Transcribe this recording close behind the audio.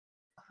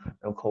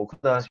有口渴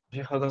的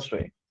去喝个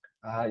水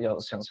啊，有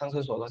想上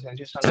厕所的先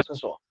去上个厕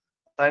所，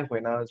待会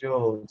呢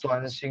就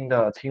专心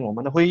的听我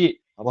们的会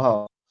议，好不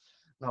好？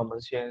那我们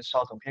先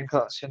稍等片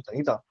刻，先等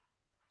一等，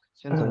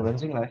先等人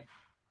进来。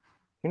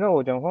听到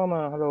我讲话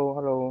吗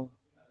？Hello。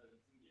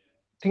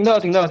听到，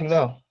听到，听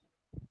到。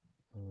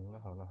那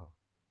好。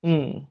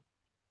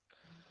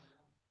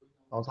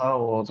老曹，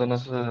我真的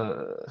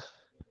是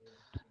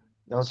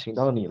邀请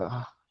到你了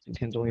哈，今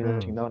天终于邀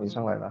请到你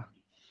上来了。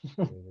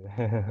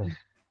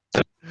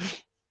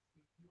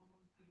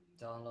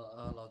讲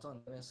老赵，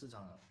你那边市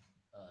场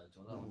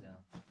走到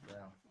怎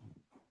样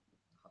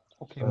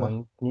？OK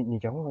吗？你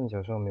讲话很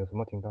小声，没有什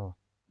么听到。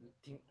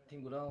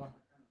听不到吗？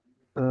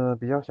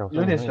比较小声，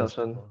有点小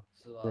声。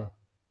是吧？对，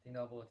听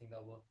到不？听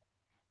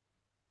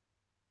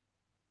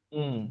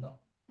到。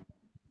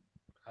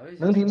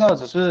能听到，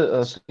只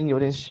是声音有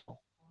点小。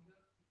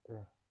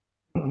对。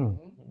能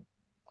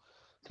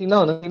听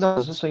到，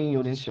只是声音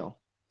有点小。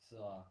是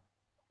吧？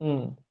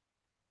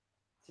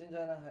现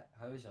在呢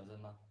还会小声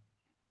吗？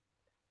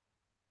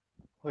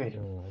会。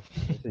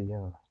还是一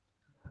样。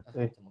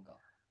对。怎么搞？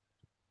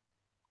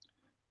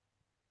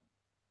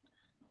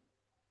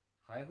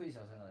还会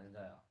小声啊？现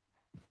在啊？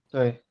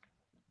对。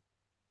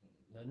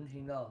能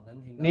听到。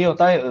你有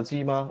戴耳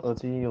机吗？耳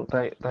机有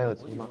戴耳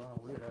机吗？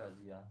我有戴耳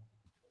机啊。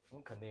我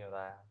肯定有戴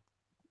啊。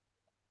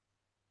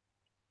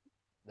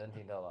能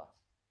听到吧？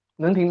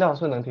能听到，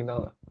是能听到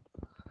的。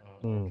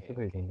是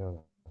可以听到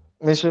的。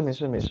没事。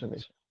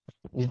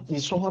你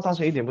说话大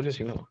声一点不就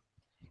行了吗？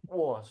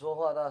我说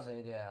话大声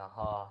一点啊，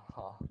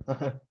好。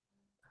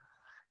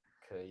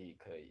可以。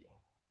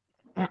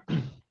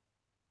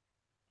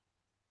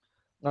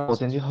那我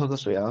先去喝个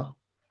水啊。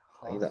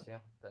好，行，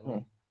等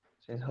你。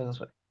先喝个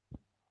水。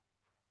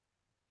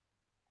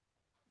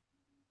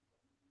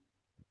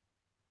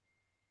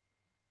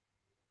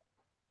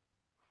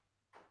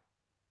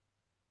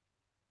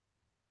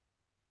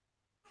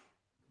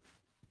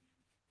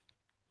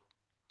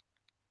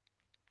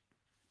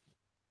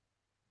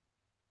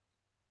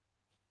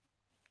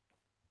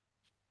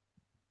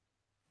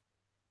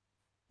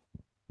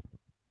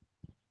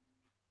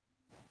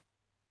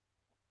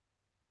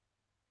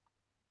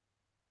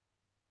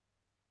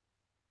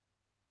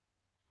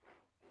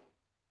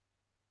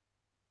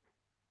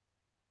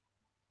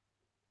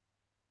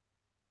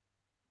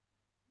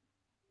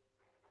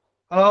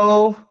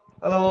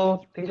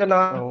Hello，听见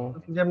吗？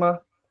能听见吗？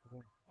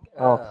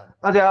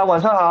大家晚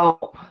上好，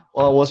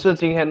我是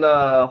今天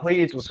的会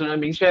议主持人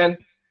明轩，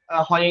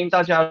欢迎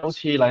大家如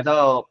期来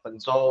到本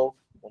周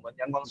我们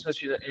阳光社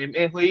区的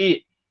AMA 会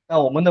议。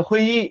那我们的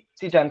会议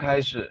即将开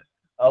始，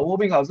务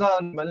必考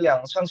证你们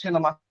俩上线了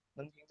吗？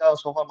能听到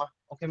说话吗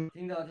 ？OK 吗？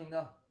听到。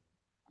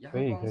可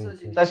以。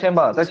在线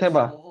吧。在线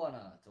了。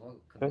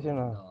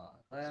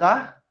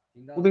啥？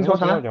吴斌说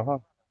啥？讲话。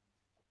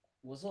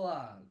我说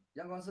啊，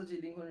阳光社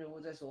区灵魂人物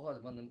在说话，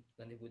怎么能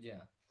听不见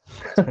啊？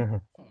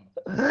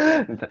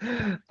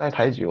太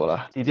抬举我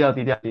了，低调。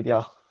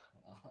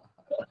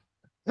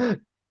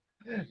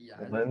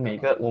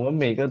我们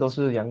每个都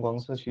是阳光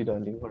社区的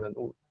灵魂人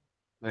物，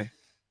对，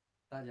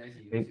大家一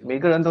起每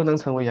个人都能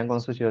成为阳光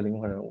社区的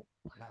灵魂人物。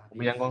我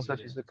们阳光社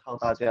区是靠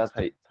大家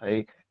才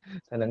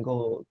能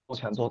够做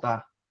强做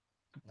大，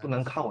不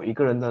能靠我一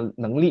个人的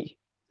能力，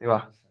对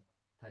吧？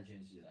太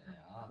谦虚了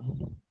啊。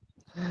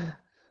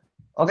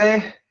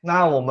OK，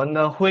 那我们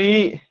的会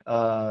议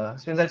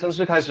现在正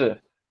式开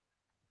始。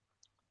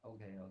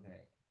OK。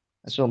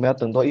但是我们要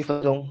等多1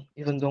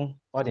分钟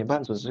，8点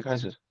半准时开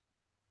始。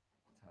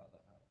好的。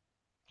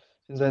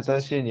现在在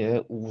线也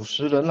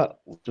50人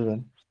了，50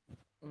人。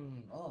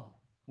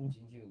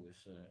今天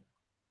50人。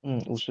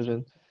50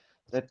人，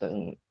再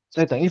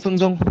等1分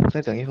钟，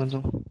再等1分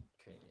钟。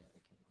可以。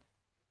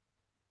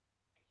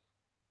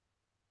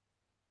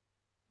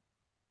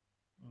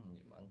也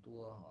蛮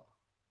多哈。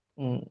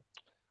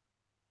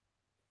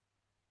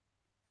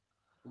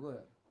不过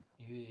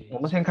我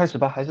们先开始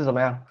吧，还是怎么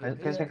样？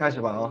先开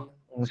始吧啊，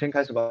我们先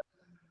开始吧。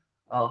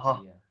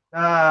好。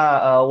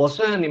那我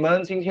是你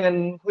们今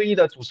天会议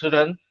的主持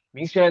人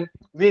明轩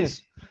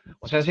Vince，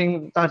 我相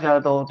信大家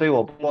都对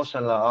我不陌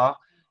生了啊，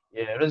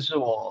也认识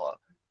我，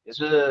也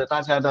是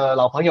大家的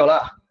老朋友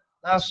了。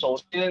那首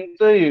先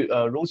对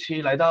如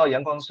期来到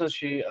阳光社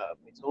区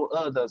每周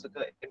二的这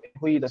个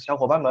会议的小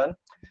伙伴们，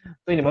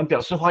对你们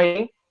表示欢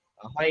迎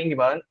欢迎你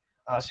们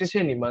谢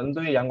谢你们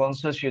对阳光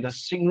社区的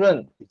信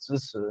任与支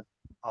持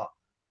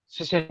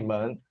谢谢你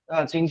们。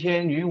那今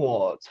天与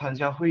我参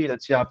加会议的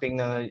嘉宾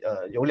呢，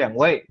有2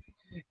位，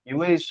一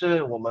位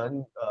是我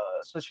们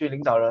社区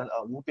领导人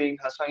吴斌，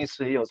他上一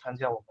次也有参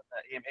加我们的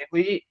AMA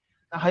会议。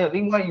那还有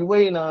另外一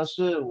位呢，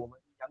是我们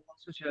阳光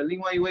社区的另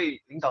外一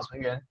位领导成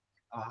员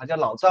他叫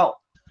老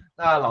赵。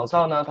那老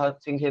赵呢，他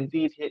今天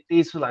第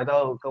一次来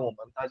到跟我们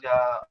大家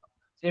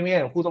见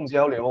面互动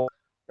交流，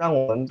让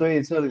我们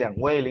对这2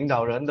位领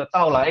导人的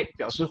到来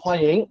表示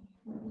欢迎。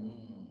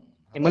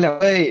你们2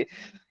位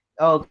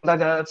要跟大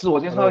家自我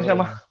介绍一下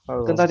吗？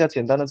跟大家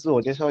简单的自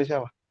我介绍一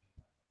下吧。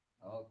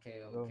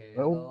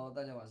OK，Hello，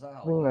大家晚上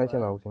好。欢迎来，先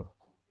老请。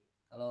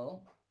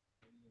 Hello，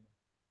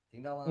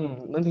听到吗？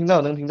能听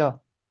到。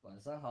晚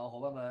上好，伙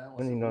伴们，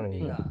我是能听到你。吴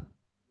斌啊。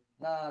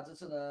那这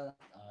次呢，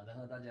能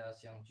和大家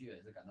相聚也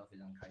是感到非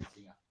常开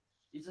心啊。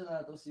一直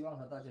呢都希望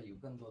和大家有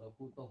更多的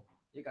互动，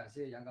也感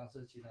谢阳光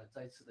社区呢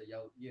再次的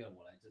邀约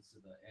我来这次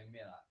的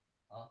AMA 啦。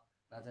好，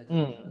那在这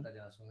里和大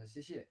家说声谢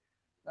谢。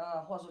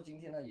那话说今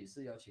天呢也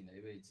是邀请了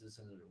一位资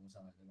深的人物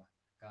上来，对吧？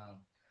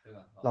刚对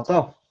吧？老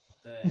赵，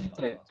对，老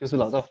对，赵，就是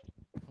老赵。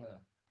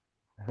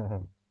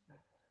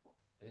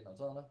老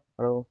赵呢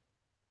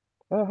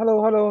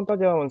Hello，Hello，大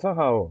家晚上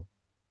好。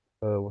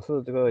我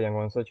是这个阳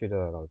光社区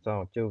的老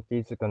赵，就第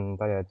一次跟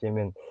大家见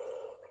面，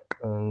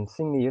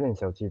心里有点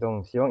小激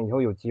动，希望以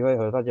后有机会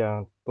和大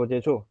家多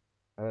接触。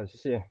谢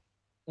谢。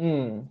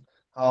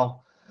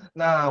好，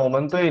那我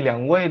们对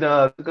两位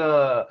的这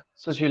个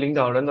社区领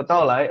导人的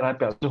到来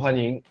表示欢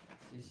迎。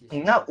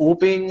那吴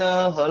斌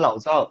呢和老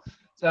赵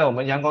在我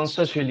们阳光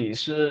社区里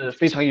是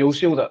非常优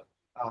秀的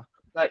啊。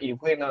那以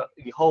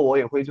后我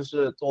也会就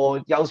是多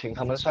邀请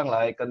他们上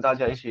来跟大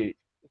家一起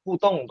互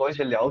动，多一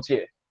些了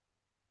解。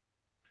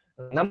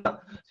那么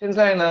现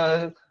在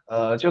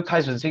呢，就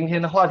开始今天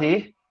的话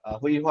题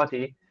会议话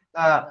题。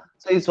那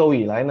这一周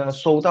以来呢，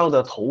收到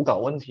的投稿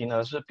问题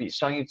呢是比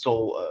上一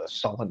周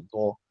少很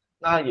多，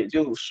那也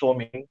就说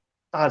明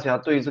大家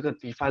对这个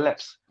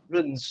Defilabs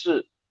认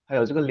识还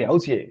有这个了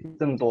解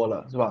更多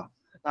了，是吧？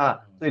那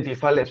对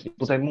Defilabs 也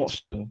不再陌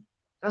生，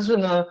但是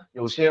呢，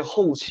有些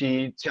后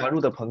期加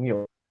入的朋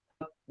友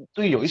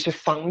对有一些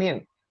方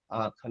面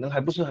可能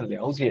还不是很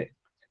了解。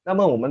那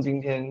么我们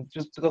今天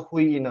就这个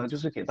会议呢，就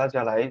是给大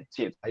家来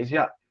解答一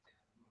下。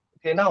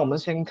OK，那我们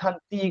先看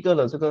第一个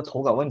的这个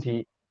投稿问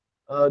题。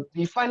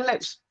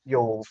Defilabs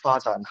有发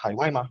展海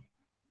外吗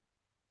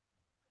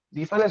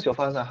？Defilabs 有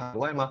发展海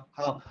外吗？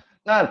好，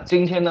那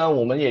今天呢，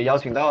我们也邀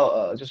请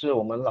到就是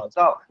我们老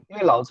赵，因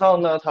为老赵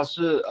呢他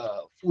是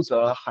负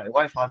责海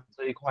外发展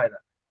这一块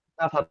的，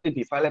那他对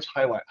Defilabs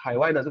海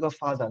外的这个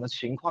发展的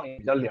情况也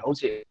比较了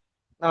解。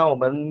那我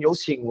们有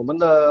请我们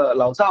的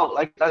老赵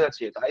来给大家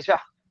解答一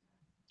下。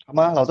好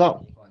吗，老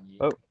赵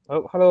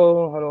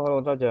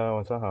？Hello，大家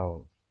晚上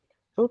好。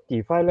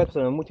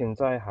Defilabs 呢，目前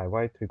在海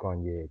外推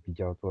广也比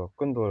较多，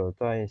更多的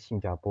在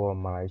新加坡、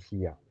马来西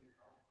亚，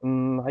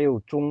还有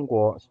中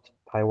国、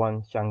台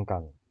湾、香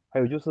港，还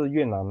有就是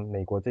越南、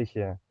美国这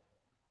些。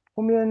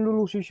后面陆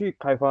陆续续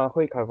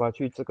会开发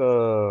去这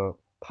个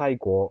泰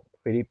国、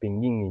菲律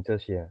宾、印尼这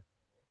些。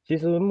其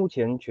实目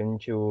前全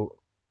球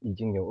已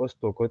经有20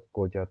多个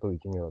国家都已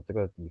经有这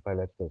个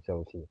Defilabs 的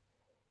消息，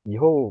以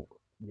后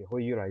也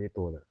会越来越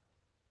多的。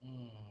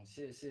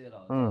谢谢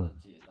老赵的嗯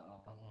解答。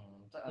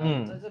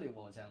在这里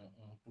我想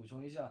补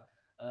充一下，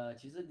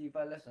其实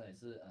Defilabs 也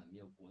是没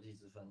有国际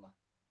之分嘛。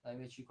那因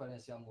为区块链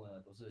项目呢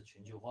都是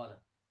全球化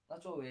的。那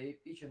作为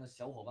币圈的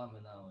小伙伴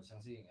们呢，我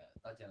相信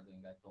大家都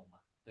应该懂嘛，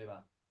对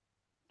吧？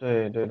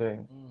对对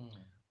对，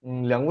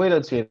嗯两位的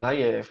解答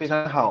也非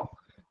常好。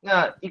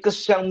那一个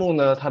项目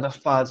呢，它的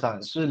发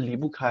展是离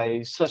不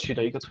开社区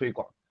的一个推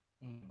广。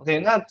OK，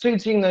那最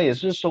近呢，也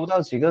是收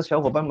到几个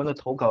小伙伴们的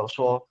投稿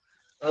说，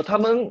他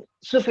们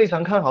是非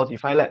常看好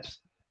Defilabs，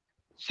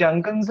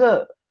想跟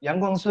着阳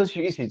光社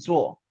区一起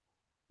做。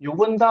有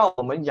问到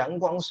我们阳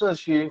光社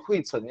区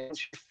会怎样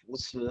去扶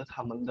持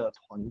他们的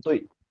团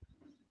队？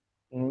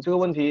这个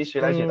问题谁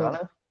来解答嗯，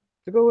呢？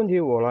这个问题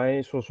我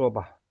来说说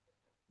吧。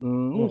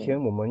目嗯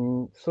前我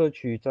们社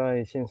区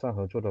在线上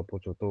合作的博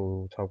主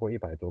都超过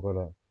100多个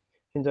了，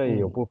现在也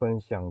有嗯部分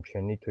想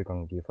全力推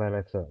广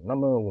Defilabs 的，那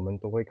么我们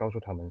都会告诉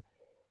他们，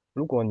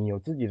如果你有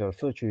自己的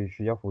社区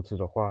需要扶持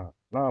的话，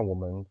那我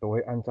们都会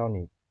按照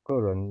你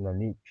个人能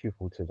力去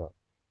扶持的。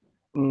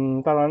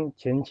当然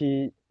前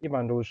期一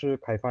般都是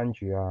开饭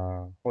局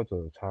啊，或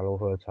者茶楼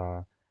喝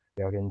茶、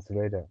聊天之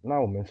类的，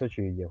那我们社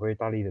区也会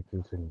大力的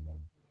支持你们，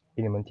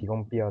给你们提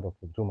供必要的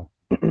辅助嘛。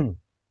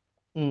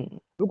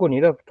嗯如果你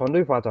的团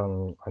队发展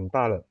很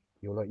大了，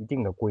有了一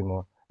定的规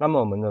模，那么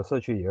我们的社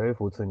区也会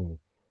扶持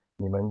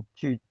你们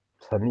去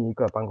成立一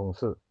个办公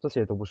室，这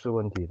些都不是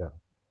问题的。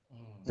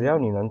只要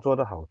你能做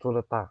得好、做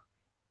得大，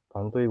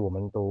团队我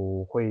们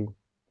都会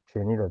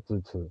全力的支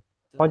持。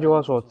换句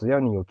话说，只要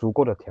你有足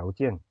够的条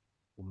件，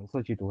我们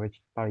社区都会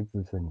大力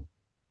支持你。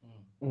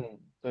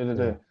对对对，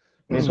对的。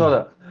没错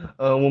的。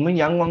我们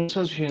阳光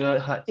社区呢，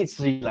它一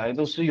直以来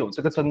都是有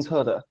这个政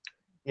策的，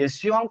也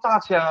希望大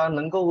家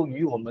能够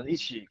与我们一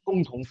起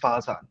共同发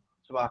展，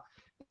是吧？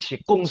一起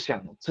共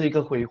享这一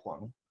个辉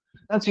煌。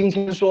那今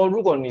天说，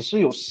如果你是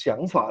有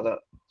想法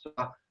的，是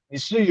吧？你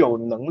是有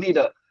能力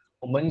的，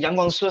我们阳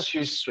光社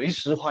区随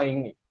时欢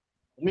迎你。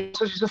我们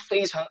社区是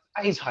非常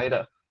爱才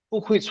的，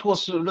不会错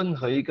失任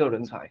何一个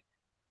人才。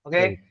OK，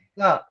对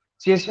那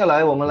接下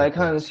来我们来对对。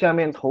看下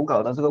面投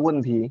稿的这个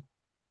问题。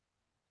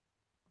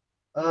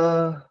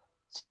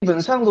基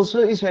本上都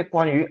是一些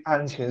关于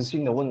安全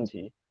性的问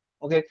题。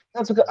OK，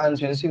那这个安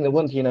全性的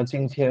问题呢，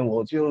今天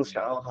我就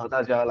想要和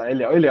大家来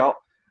聊一聊。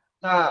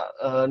那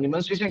你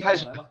们谁先开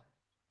始？这样我来吧。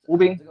吴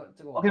斌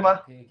这个我，OK 来吧，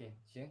吗？可以，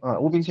行。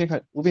吴斌先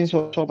开，吴斌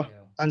说吧，OK，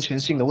安全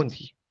性的好，问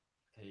题。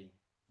可以。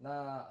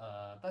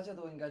那大家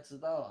都应该知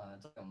道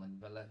这个我们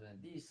的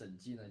第一审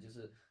计呢，就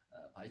是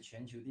排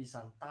全球第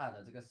3大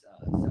的这个项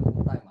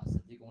目代码审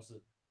计公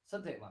司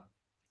CertiK 嘛。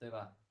对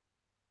吧？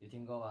有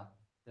听过吧？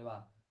对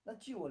吧？那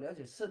据我了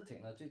解，CertiK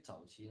呢最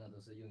早期呢都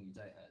是用于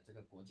在这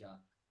个国家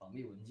保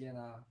密文件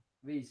啊、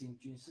卫星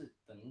军事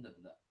等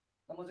等的。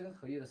那么这个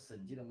合约的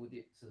审计的目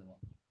的是什么？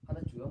它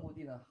的主要目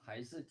的呢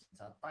还是检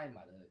查代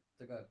码的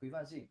这个规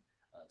范性、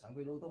常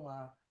规漏洞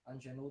啊、安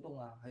全漏洞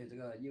啊，还有这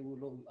个业务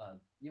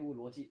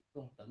逻辑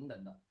漏洞等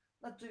等的。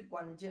那最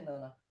关键的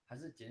呢还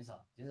是减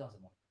少什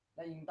么？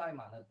那因代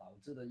码呢导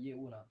致的业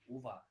务呢无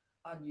法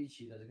按预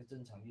期的这个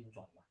正常运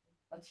转嘛。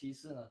那其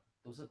次呢，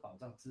都是保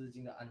障资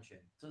金的安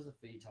全，这是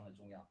非常的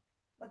重要。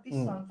那第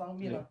三方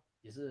面呢，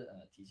也是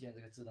体现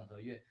这个智能合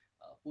约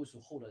部署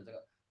后的这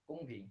个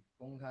公平、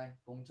公开、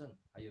公正，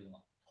还有什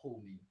么透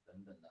明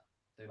等等的，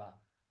对吧？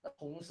那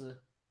同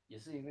时也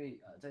是因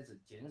为在此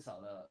减少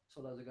了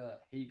受到这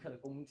个黑客的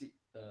攻击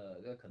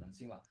的这个可能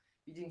性嘛。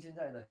毕竟现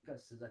在的黑客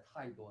实在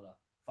太多了，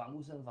防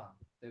不胜防，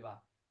对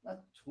吧？那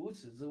除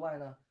此之外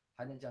呢，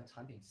还能将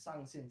产品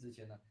上线之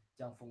前呢，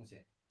将风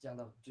险降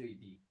到最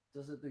低。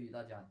这是对于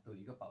大家都有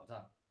一个保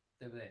障，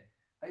对不对？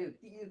还有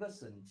第一个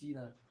审计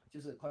呢，就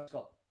是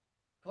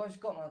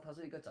CoinScope。CoinScope 呢，它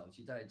是一个早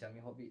期在加密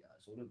货币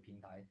收入平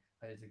台，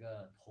还有这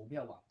个投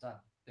票网站，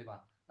对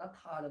吧？那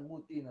它的目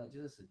的呢，就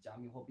是使加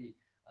密货币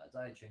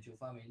在全球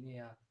范围内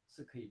啊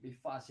是可以被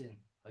发现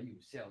和有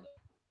效的。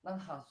那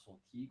它所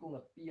提供的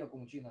必要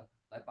工具呢，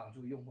来帮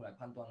助用户来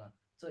判断呢，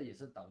这也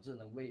是导致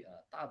能为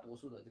大多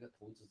数的这个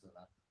投资者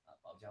呢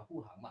保驾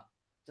护航嘛，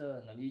这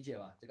能理解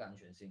吧？这个安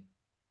全性。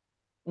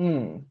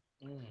嗯，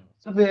嗯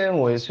这边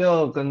我也是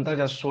要跟大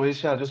家说一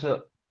下，就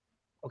是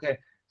OK，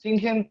今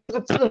天这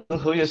个智能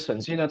合约审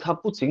计呢，它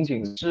不仅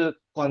仅是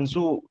关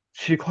注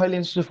区块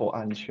链是否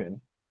安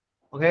全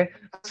，OK，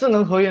智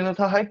能合约呢，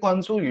它还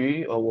关注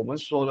于我们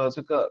说的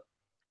这个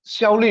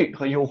效率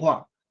和优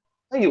化。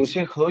那有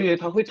些合约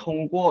它会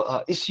通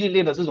过一系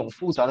列的这种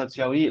复杂的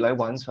交易来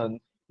完成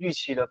预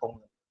期的功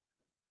能。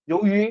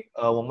由于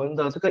我们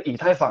的这个以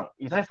太坊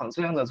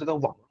这样的这个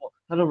网络，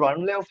它的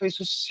燃料费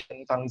是相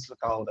当之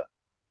高的，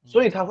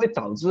所以它会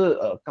导致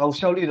高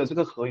效率的这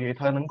个合约，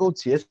它能够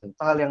节省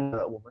大量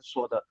的我们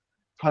说的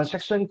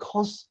transaction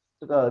cost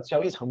这个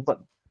交易成本。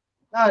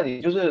那也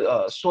就是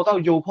说到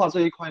优化这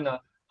一块呢，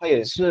它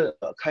也是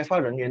开发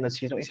人员的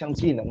其中一项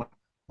技能嘛。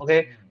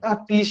OK，那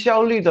低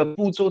效率的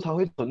步骤它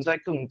会存在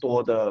更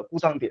多的故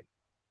障点，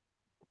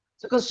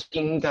这个是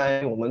应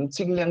该我们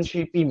尽量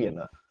去避免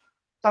的。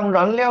当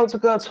燃料这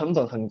个成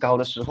本很高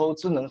的时候，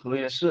智能合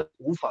约是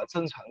无法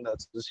正常的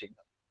执行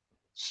的。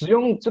使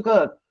用这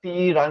个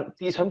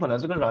低成本的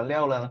这个燃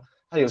料呢，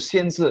它有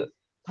限制，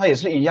它也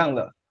是一样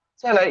的。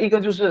再来一个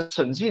就是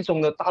审计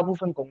中的大部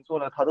分工作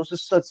呢，它都是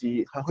涉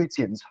及，它会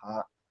检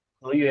查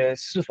合约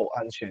是否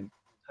安全，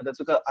它的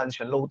这个安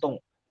全漏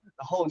洞，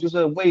然后就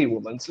是为我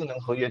们智能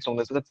合约中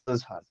的这个资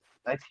产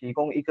来提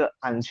供一个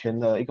安全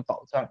的一个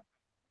保障。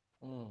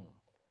嗯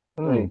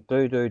对，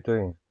对对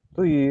对，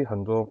对于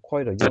很多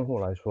快的用户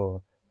来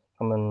说，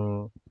他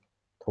们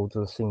投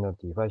资新的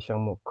DeFi 项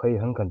目，可以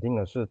很肯定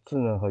的是，智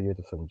能合约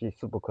的审计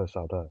是不可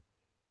少的。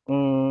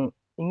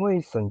因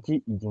为审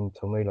计已经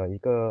成为了一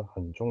个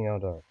很重要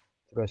的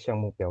这个项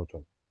目标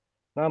准。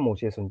那某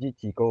些审计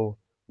机构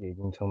也已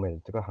经成为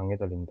这个行业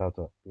的领导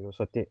者，比如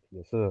说 D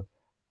也是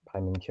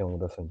排名前5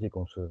的审计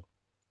公司。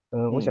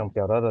我想嗯。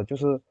表达的就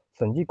是，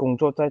审计工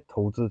作在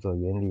投资者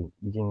眼里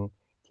已经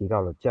提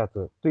高了价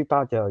值，对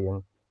大家而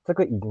言，这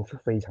个已经是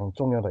非常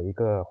重要的一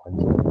个环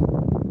节，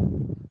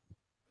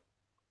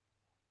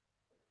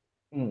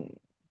嗯，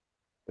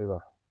对吧？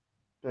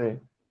对，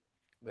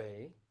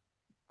喂，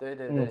对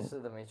对对，嗯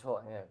是的，没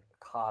错，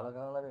卡了，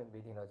刚刚那边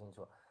没听到清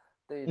楚。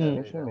对的，嗯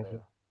没对的，对的。事没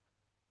事。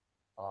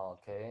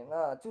OK，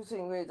那就是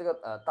因为这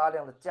个大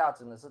量的价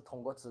值呢是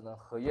通过智能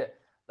合约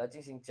来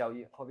进行交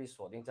易，会被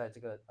锁定在这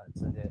个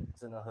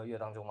智能合约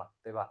当中嘛，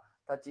对吧？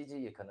它积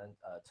极也可能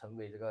成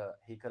为这个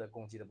黑客的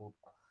攻击的目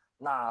标，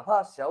哪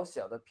怕小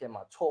小的编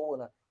码错误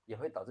呢，也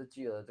会导致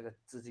巨额的这个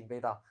资金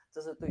被盗，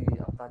这是对于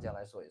大家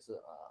来说也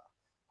是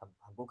很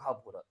不靠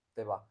谱的，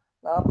对吧？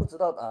那不知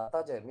道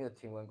大家有没有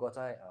听闻过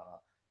在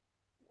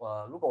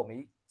如果我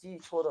没记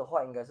错的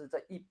话，应该是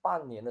在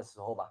18年的时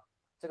候吧。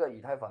这个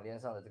以太坊链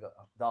上的这个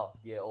到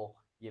EAO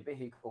也被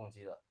黑客攻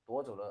击了，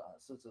夺走了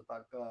市值大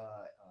概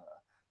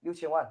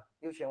6000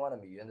万的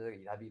美元的这个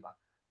以太币吧。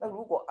那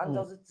如果按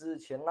照嗯是之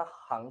前那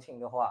行情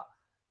的话，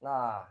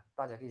那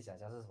大家可以想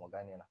象是什么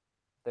概念了，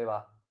对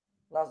吧？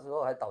那时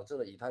候还导致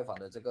了以太坊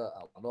的这个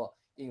网络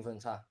硬分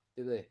叉，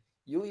对不对？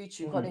由于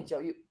区块链嗯交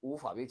易无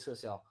法被撤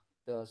销，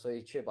的，所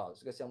以确保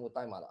这个项目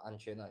代码的安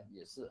全呢，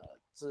也是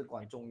至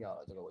关重要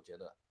的。这个我觉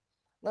得，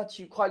那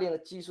区块链的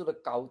技术的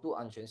高度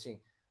安全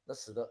性，那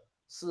使得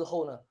事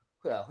后呢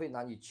会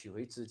难以取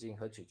回资金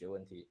和解决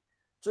问题。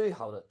最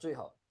好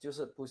就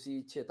是不惜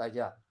一切代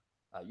价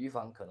预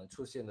防可能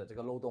出现的这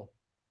个漏洞，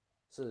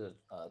是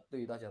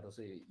对于大家都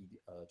是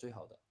最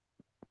好的。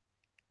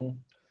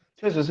嗯，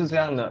确实是这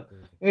样的。对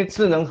对因为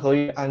智能合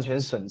约安全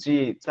审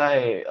计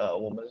在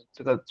我们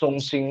这个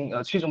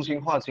去中心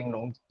化金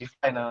融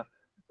DeFi 呢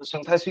的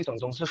生态系统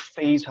中是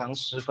非常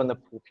十分的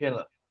普遍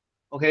了。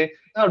OK，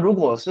那如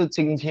果是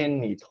今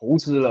天你投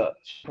资了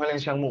区块链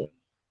项目，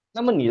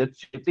那么你的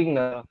决定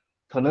呢，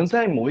可能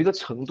在某一个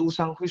程度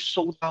上会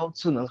受到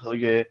智能合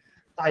约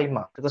代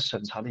码这个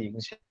审查的影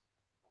响。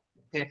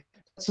OK，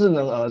这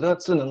个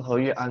智能合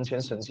约安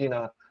全审计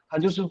呢，它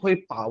就是会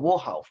把握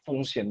好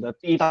风险的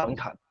第一大门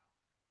槛。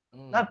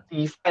那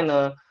DeFi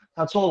呢，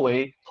它作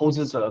为投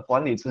资者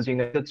管理资金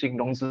的一个金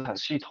融资产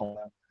系统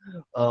呢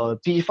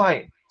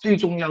，DeFi 最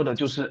重要的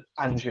就是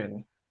安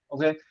全。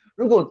OK，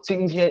如果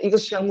今天一个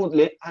项目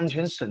连安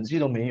全审计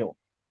都没有，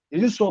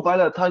也就说白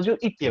了，它就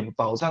一点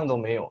保障都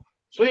没有。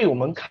所以我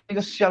们看一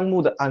个项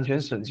目的安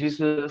全审计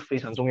是非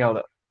常重要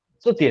的，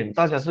这点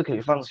大家是可以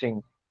放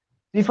心。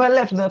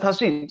Defilabs 呢，它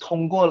是已经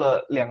通过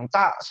了2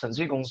大审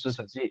计公司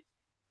审计，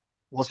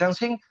我相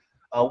信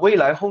未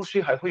来后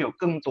续还会有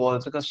更多的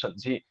这个审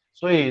计，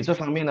所以这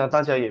方面呢，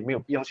大家也没有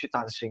必要去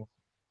担心。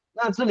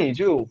那这里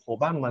就有伙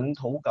伴们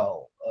投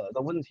稿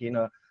的问题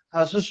呢，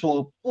他是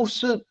说不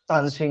是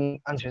担心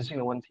安全性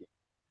的问题，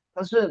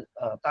他是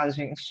担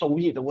心收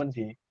益的问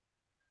题。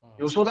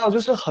有说到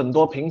就是很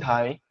多平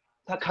台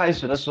它开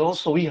始的时候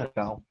收益很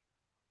高，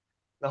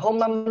然后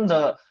慢慢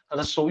的它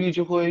的收益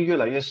就会越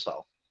来越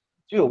少。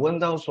就有问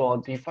到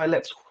说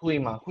Defilabs 会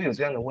吗？会有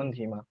这样的问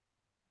题吗？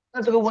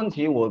那这个问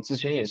题我之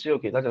前也是有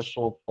给大家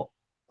说过。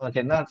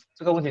OK，那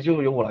这个问题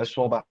就由我来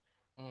说吧。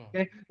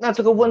OK，那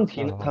这个问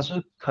题呢，它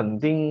是肯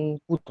定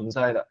不存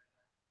在的。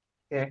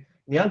OK，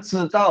你要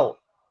知道，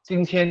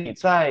今天你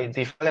在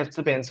Defilabs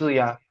这边质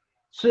押，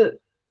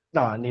是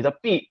拿你的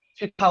币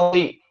去套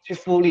利、去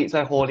复利、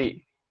再获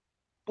利，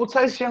不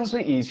再像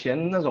是以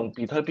前那种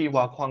比特币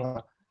挖矿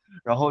啊，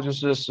然后就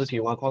是实体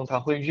挖矿，它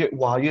会越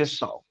挖越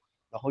少，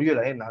然后越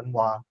来越难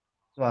挖，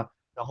是吧？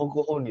然后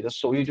过后你的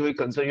收益就会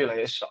跟着越来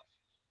越少。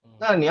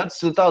那你要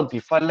知道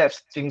，Defilabs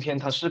今天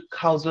它是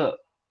靠着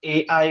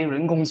AI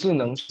人工智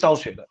能造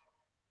血的。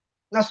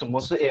那什么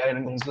是 AI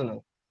人工智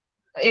能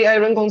？AI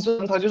人工智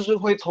能它就是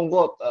会通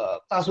过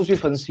大数据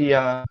分析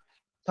啊，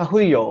它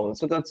会有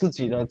这个自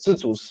己的自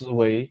主思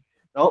维，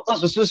然后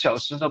24小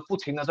时的不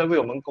停的在为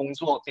我们工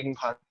作、盯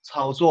盘、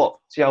操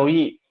作、交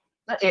易。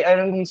那 AI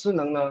人工智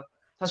能呢，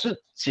它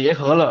是结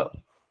合了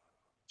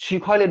区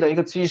块链的一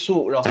个技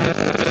术，然后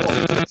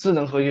做智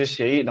能合约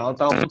协议，然后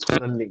到不同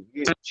的领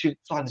域去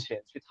赚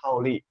钱、去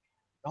套利。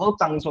然后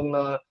当中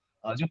呢，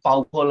就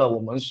包括了我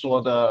们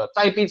说的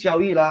代币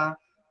交易啦，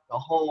然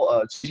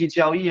后机器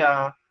交易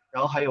啊，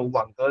然后还有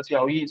网格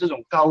交易这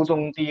种高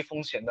中低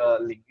风险的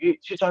领域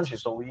去赚取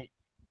收益。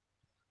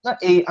那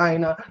AI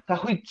呢，它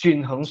会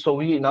均衡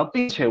收益，然后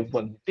并且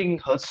稳定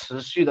和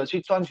持续的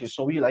去赚取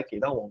收益来给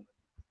到我们。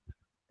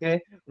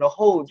OK，然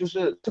后就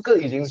是这个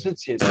已经是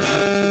解决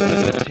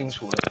的很清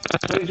楚了，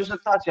所以就是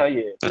大家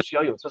也不需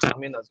要有这方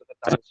面的这个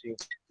担心，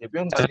也不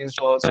用担心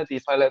说在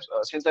Defilabs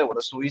现在我的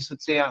收益是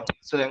这样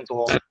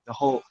多，然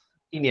后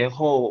1年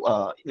后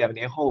2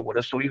年后我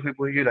的收益会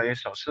不会越来越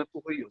少，是不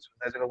会有存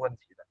在这个问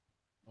题的。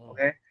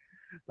OK，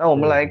那我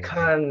们来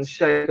看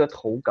下一个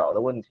投稿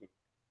的问题。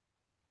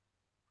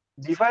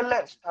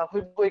Defilabs 它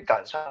会不会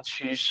赶上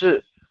趋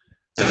势？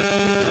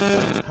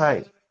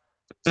态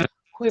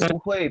会不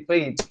会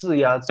被质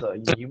押者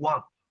遗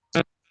忘？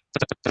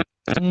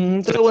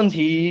这个问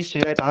题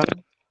谁来答？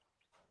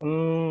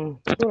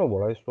就让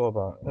我来说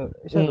吧。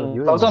一下子有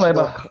点老赵来比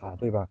较吧。卡，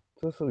对吧？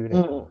这是有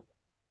点卡。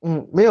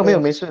没有，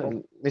没事，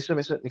没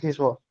事，你可以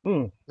说。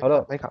好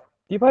的。没卡。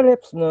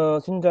Defilabs 呢，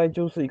现在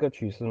就是一个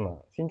趋势嘛，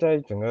现在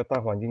整个大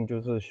环境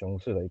就是熊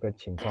市的一个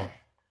情况。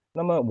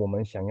那么我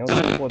们想要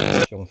度过这个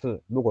熊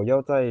市，如果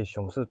要在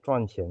熊市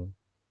赚钱，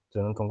只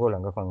能通过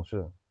2个方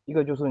式，一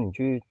个就是你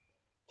去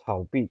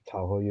炒币、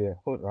炒合约，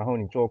然后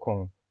你做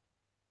空。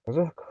可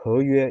是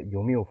合约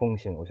有没有风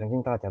险？我相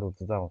信大家都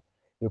知道，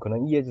有可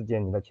能一夜之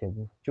间你的钱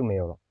就没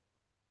有了。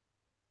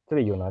这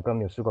里有哪个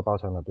没有试过爆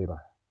仓的，对吧？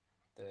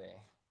对。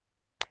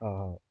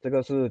这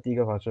个是第一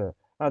个方式。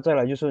那再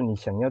来就是你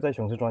想要在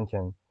熊市赚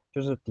钱，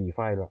就是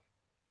DeFi 了。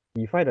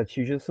DeFi 的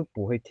趋势是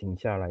不会停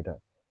下来的，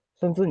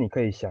甚至你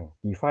可以想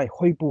DeFi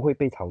会不会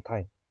被淘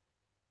汰？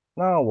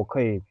那我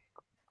可以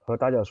和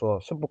大家说，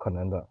是不可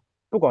能的。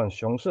不管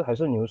熊市还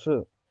是牛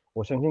市，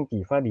我相信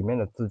DeFi 里面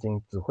的资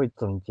金只会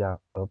增加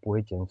而不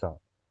会减少。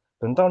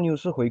等到牛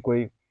市回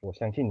归，我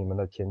相信你们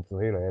的钱只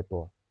会越来越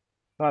多。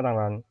那当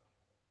然，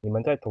你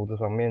们在投资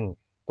方面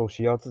都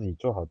需要自己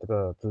做好这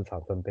个资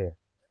产分配。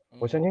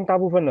我相信大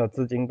部分的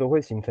资金都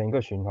会形成一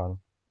个循环，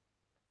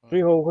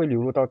最后会流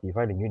入到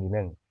DeFi 领域里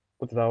面。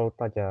不知道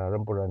大家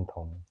认不认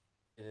同？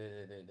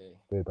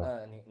对吧？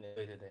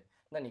对。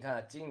那你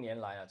看今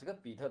年来啊，这个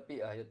比特币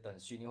啊等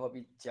虚拟货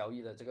币交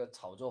易的这个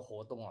炒作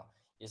活动啊，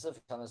也是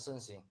非常的盛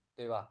行，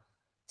对吧？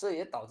这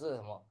也导致了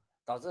什么？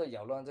导致了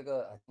扰乱这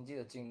个经济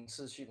的经营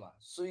秩序嘛。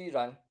虽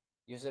然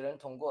有些人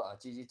通过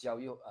积极交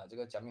易这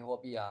个加密货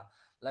币啊，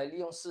来利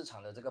用市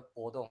场的这个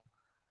波动，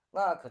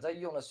那可在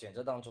用的选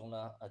择当中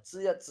呢，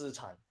质押资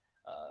产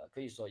可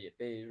以说也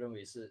被认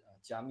为是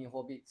加密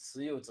货币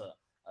持有者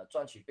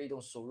赚取被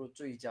动收入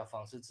最佳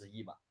方式之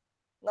一吧。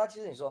那其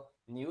实你说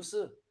牛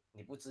市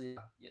你不质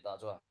押也大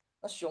赚，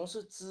那熊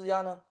市质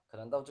押呢，可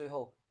能到最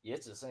后也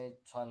只剩一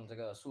串这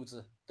个数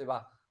字，对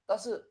吧？但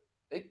是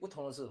不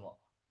同的是什么？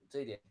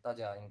这一点大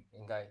家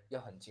应该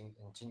要很清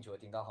楚的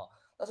听到哈。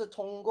但是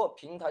通过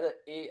平台的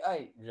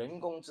AI 人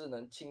工智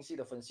能清晰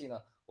的分析呢，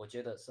我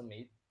觉得是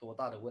没多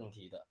大的问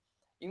题的。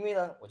因为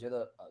呢，我觉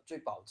得最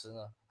保值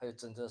呢，还有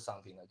真正的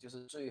商品呢，就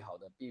是最好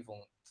的避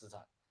风资产。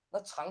那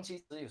长期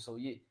持有收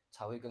益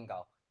才会更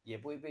高，也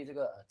不会被这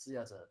个质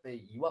押者被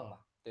遗忘嘛，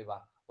对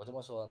吧？我这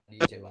么说理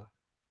解吧？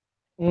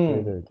对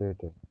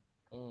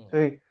嗯，对。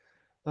所以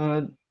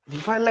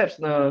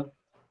Defilabs 呢，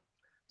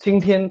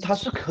今天它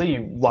是可以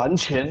完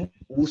全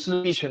无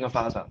视币圈的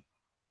发展。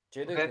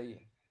绝对 OK，可以。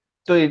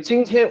对，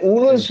今天无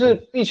论是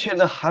对币圈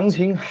的行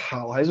情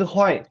好还是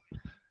坏，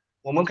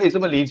我们可以这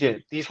么理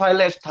解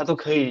，Defilabs 它都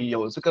可以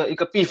有这个一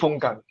个避风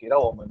港给到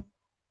我们。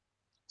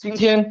今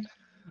天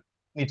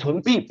你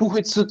囤币不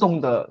会自动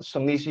的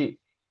生利息，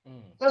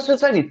嗯但是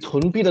在你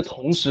囤币的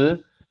同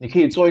时，你可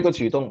以做一个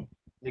举动，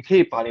你可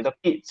以把你的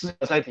币质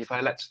押在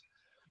Defilabs，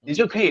你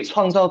就可以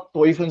创造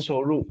多一份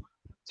收入。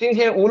今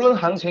天无论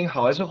行情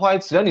好还是坏，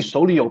只要你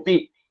手里有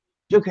币，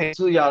就可以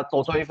质押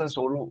多赚一份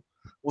收入。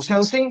我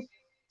相信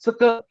这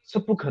个是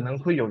不可能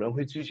会有人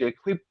会拒绝，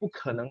会不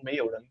可能没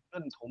有人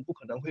认同，不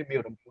可能会没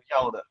有人不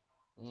要的，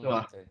是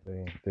吧？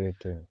对。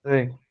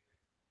对。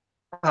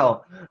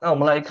好，那我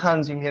们来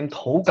看今天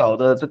投稿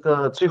的这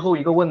个最后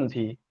一个问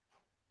题：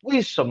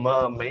为什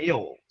么没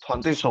有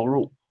团队收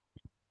入？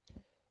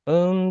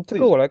这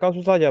个我来告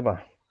诉大家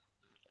吧，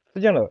是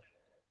这样的，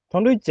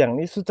团队奖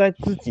励是在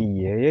自己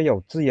也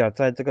有质押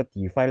在这个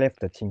DeFi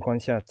的情况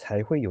下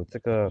才会有这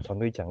个团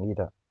队奖励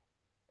的。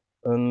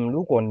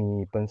如果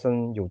你本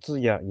身有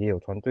质押也有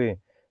团队，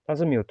但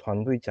是没有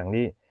团队奖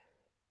励，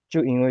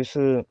就因为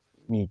是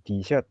你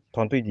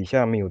团队底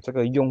下没有这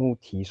个用户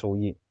提收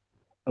益。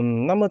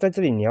那么在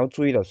这里你要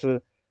注意的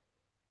是，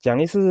奖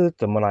励是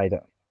怎么来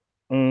的？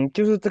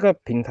就是这个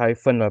平台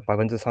分了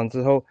3%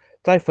之后，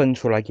再分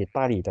出来给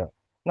代理的。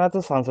那这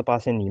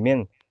38%里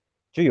面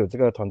就有这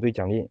个团队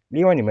奖励。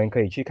另外，你们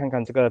可以去看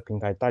看这个平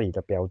台代理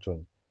的标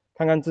准，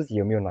看看自己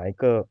有没有哪一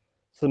个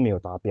是没有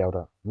达标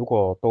的。如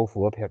果都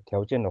符合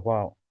条件的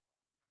话，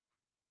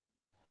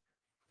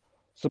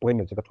是不会没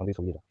有这个团队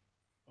收益的。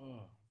嗯，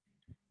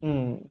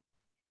嗯，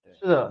对。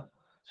是的，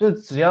就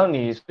只要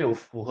你是有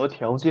符合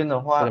条件的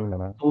话，大家明白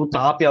吗？都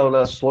达标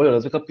了所有的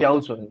这个标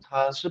准，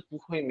它是不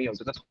会没有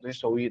这个团队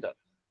收益的。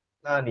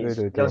那你要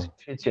对。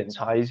去检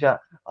查一下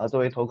啊，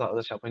作为投稿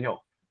的小朋友，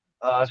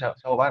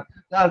小伙伴。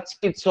那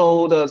这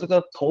周的这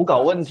个投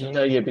稿问题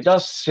呢也比较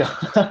小，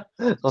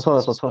说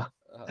错了。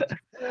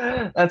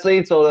那这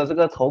一周的这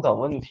个投稿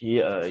问题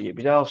也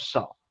比较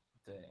少，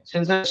对。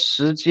现在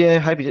时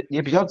间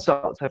也比较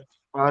早，才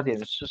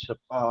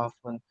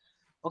8:48。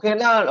OK，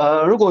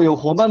那如果有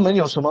伙伴们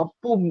有什么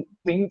不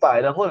明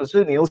白的，或者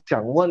是你有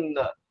想问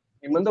的，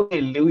你们都可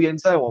以留言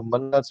在我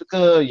们的这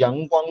个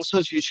阳光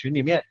社区群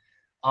里面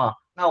啊。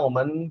那我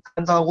们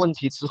看到问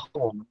题之后，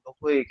我们都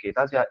会给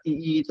大家一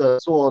一的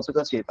做这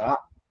个解答。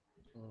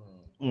嗯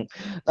嗯，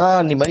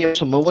那你们有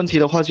什么问题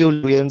的话，就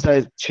留言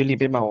在群里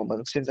边吧。我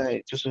们现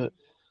在就是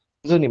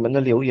你们的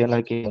留言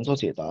来给我们做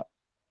解答。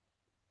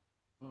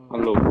嗯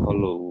Hello。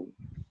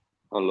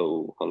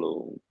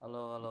，Hello。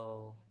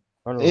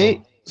诶，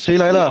 Hello。谁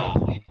来了？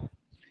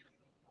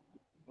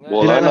应该是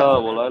谁来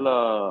了？我来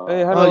了。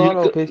哎啊，宇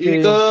，Hello 哥，宇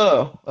KC。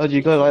哥，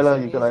宇哥来了，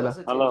宇哥来了。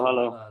是挺久了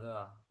Hello。嘛，对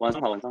吧？晚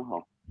上好。晚上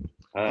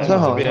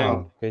好，我这边晚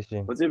上好。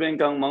KC。我这边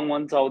刚忙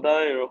完招待，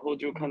然后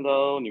就看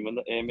到你们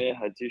的 AMA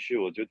还继续，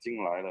我就进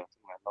来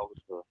唠个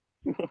嗑。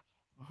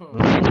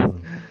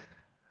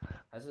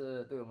还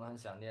是对我们很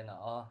想念的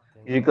啊，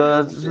听宇众。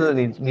哥，就是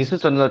你是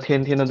真的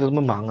天天的都这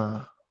么忙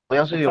啊？我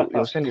要是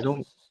有像你这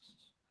种，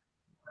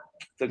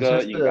这你是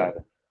个应该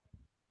的。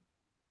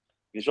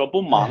你说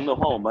不忙的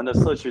话，我们的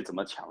社区怎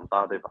么强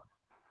大，对吧？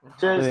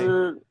现在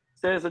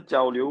对，是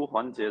交流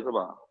环节是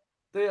吧？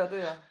对呀，对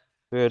呀。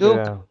就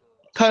啊。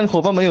看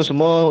伙伴们有什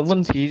么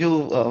问题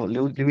就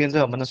留言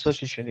在我们的社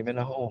区群里面，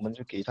然后我们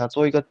就给他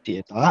做一个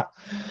解答，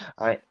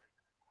哎，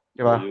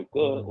对吧？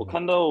我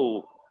看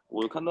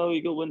到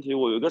一个问题，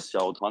我有个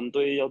小团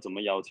队，要怎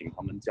么邀请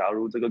他们加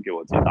入这个给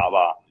我解答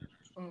吧？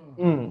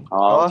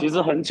好啊。其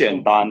实很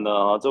简单的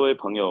啊，这位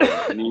朋友，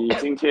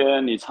今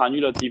天你参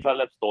与了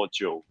Defilabs 多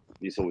久？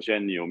你首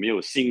先你有没有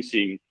信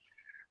心？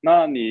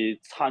那你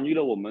参与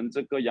了我们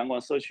这个阳光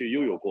社区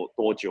又有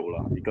多久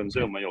了？你跟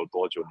随我们有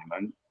多久？你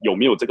们有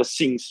没有这个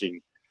信心？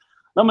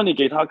那么你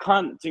给他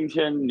看，今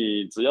天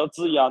你只要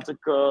质押这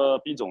个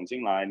币种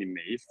进来，你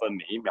每一分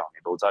每一秒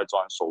你都在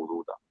赚收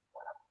入的。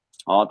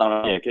当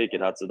然也可以给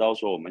他知道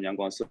说我们阳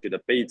光社区的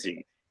背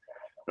景，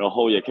然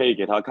后也可以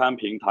给他看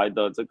平台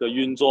的这个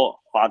运作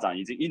发展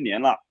已经1年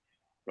了，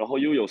然后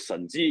又有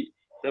审计，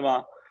对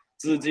吧？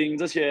资金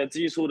这些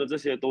技术的这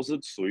些都是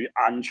属于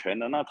安全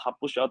的，那他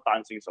不需要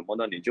担心什么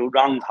的，你就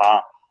让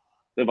他，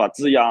对吧？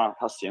质押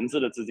他闲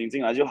置的资金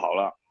进来就好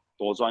了，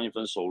多赚一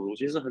份收入，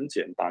其实很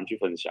简单去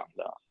分享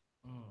的。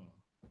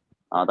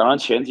当然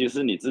前提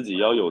是你自己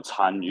要有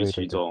参与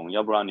其中，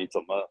要不然你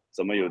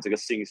怎么有这个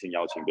信心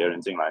邀请别人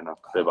进来呢？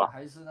对吧？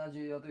还是那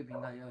句，要对平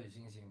台要有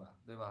信心吧，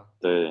对吧？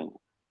对，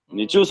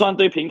你就算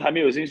对平台没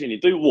有信心，你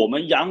对我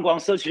们阳光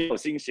社区有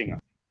信心啊，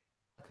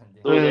肯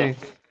定。对不对？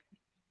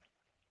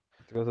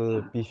这个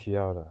是必须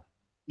要的。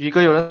宇哥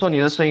有人说你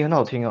的声音很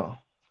好听哦。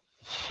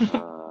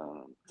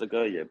这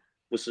个也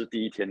不是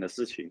第一天的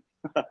事情。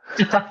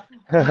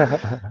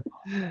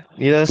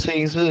你的声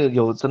音是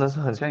有，真的是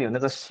很像有那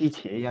个吸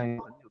铁一样，很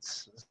有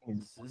磁性。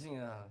磁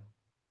性啊。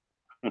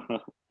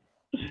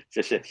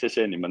谢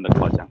谢你们的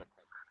夸奖。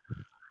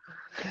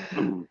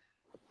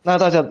那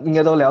大家应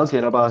该都了解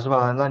了吧，是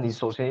吧？那你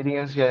首先一定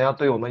要先要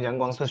对我们阳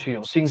光社区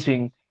有信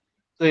心，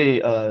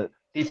对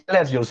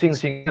Defilabs 有信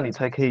心，那你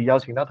才可以邀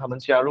请到他们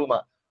加入嘛。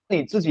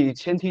你自己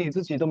前提你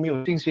自己都没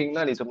有信心，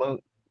那你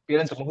别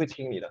人怎么会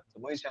听你的？怎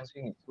么会相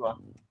信你，是吧？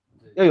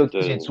要有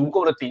自己足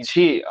够的底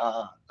气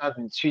啊，那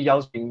你去邀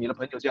请你的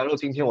朋友加入。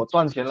今天我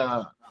赚钱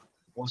了，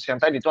我想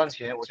带你赚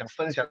钱，我想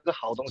分享这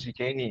好东西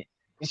给你，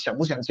你想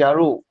不想加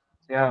入？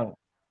这样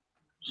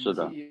是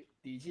的，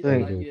底气的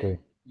来源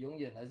永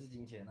远来自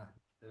金钱啊，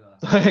对吧？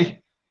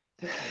对。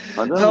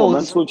反正我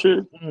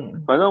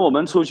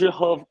们出去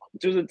喝，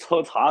就是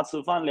喝茶、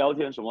吃饭、聊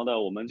天什么的，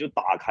我们就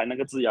打开那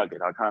个质押给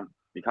他看。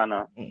你看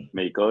呢、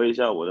每隔一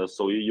下我的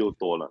收益又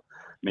多了，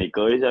每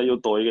隔一下又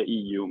多一个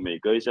1U，每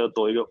隔一下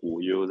多一个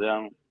5U，这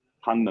样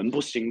他能不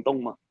心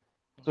动吗？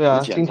对啊，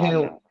今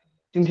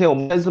天我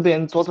们在这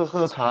边坐着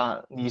喝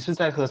茶，你是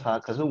在喝茶，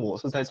可是我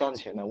是在赚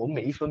钱的，我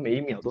每一分每一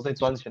秒都在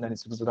赚钱的，你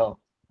知不知道？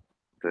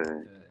对，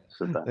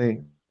是的。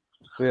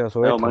对啊，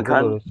所以我们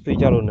看睡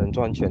觉都能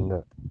赚钱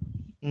的。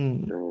对。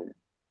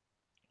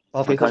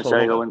我们看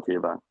下一个问题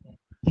吧。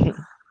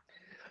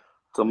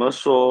怎么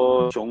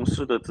说熊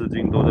市的资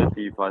金都在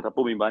DeFi？ 他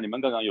不明白，你们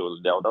刚刚有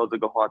聊到这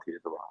个话题是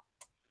吧？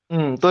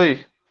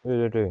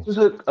对，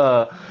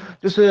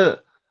就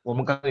是我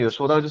们刚刚有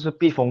说到就是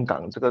避风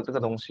港这个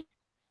东西。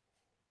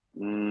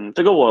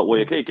这个我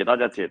也可以给大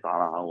家解答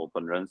了啊，我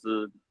本人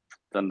是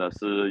真的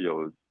是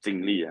有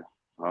经历啊，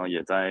然后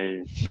也在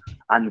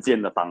案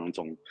件的当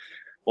中。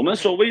我们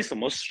说为什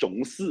么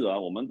熊市啊，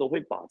我们都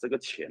会把这个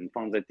钱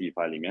放在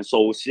DeFi 里面。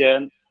首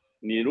先，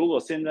你如果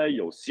现在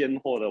有现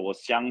货的，我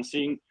相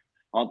信，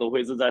然后都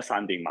会是在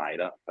山顶买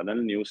的。可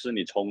能牛市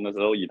你冲的时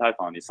候，以太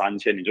坊你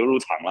3000你就入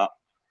场了，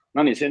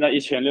那你现在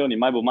1600你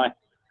卖不卖？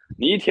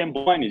你一天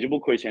不卖你就不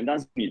亏钱，但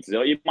是你只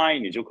要一卖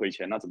你就亏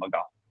钱，那怎么搞？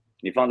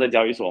你放在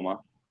交易所吗？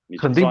你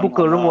肯定不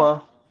割肉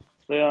啊。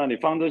对啊，你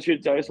放着去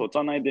交易所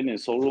赚那一点点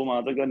收入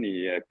吗？这个你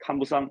也看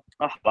不上。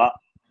那好了，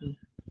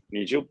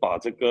你就把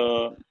这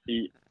个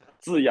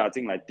质押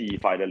进来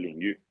DeFi 的领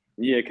域，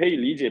你也可以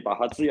理解把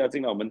它质押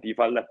进来我们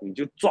Defilabs， 你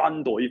就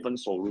赚多一份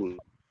收入了，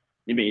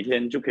你每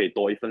天就可以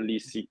多一份利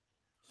息。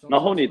然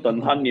后你等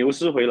它牛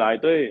市回来，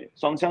对，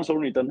双向收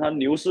入。你等它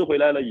牛市回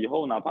来了以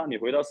后，哪怕你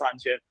回到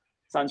3000、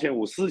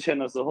3500、4000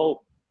的时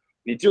候，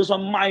你就算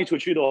卖出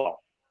去都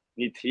好，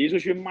你提出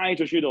去卖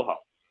出去都好，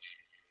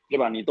对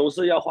吧？你都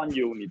是要换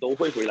U， 你都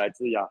会回来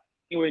质押，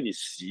因为你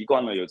习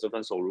惯了有这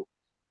份收入。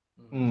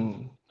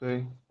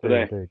对不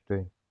对？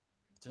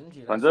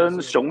反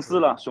正熊市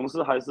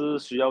还是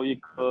需要一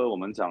个我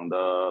们讲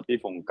的避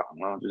风港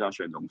啊，就像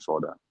玄总说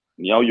的，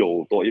你要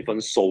有多一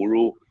份收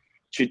入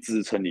去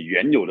支撑你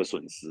原有的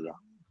损失啊，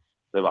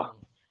对吧？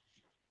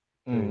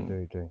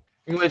对。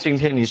因为今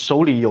天你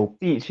手里有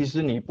币，其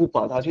实你不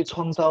把它去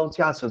创造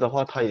价值的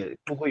话，它也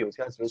不会有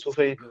价值。除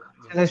非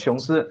现在熊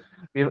市，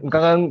比如你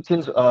刚刚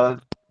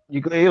宇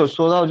哥也有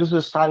说到，就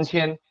是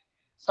3000，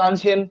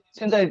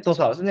现在多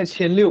少？现在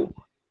1600，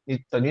你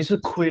等于是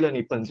亏了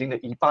你本金的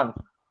一半。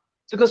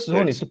这个时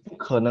候你是不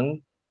可能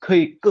可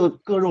以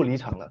割肉离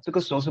场的，这个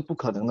时候是不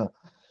可能的。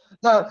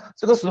那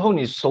这个时候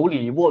你手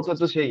里握着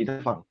这些以太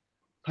坊，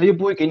它又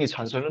不会给你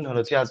产生任何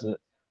的价值，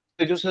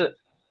所以就是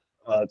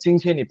今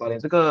天你把你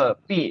这个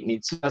币你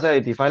质押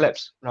在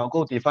Defilabs， 然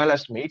后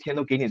Defilabs 每一天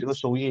都给你这个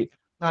收益，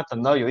那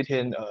等到有一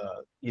天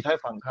以太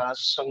坊它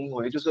升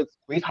回就是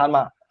回弹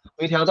嘛，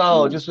回调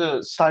到就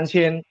是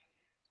3000、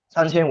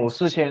3500、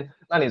4000，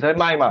那你再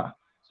卖嘛，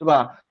是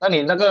吧？那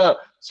你那个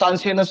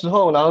3000的时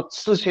候，然后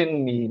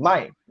4000你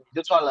卖，你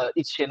就赚了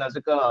1000的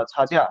这个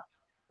差价，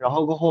然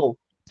后过后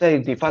在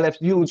Defilabs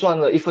又赚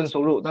了一份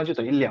收入，那就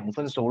等于2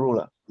份收入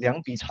了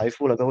，2笔财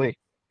富了，各位。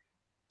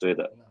对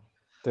的，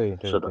对，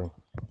是的。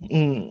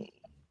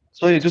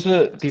所以就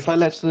是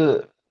Defilabs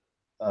是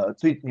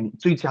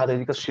最佳的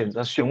一个选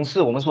择。熊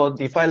市我们说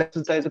Defilabs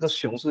是在这个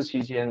熊市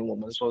期间，我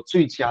们说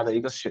最佳的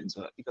一个选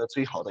择，一个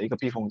最好的一个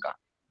避风港。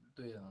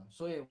对啊，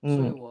所以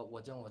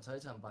我将我财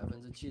产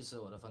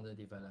70%我都放在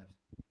Defilabs，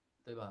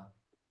 对吧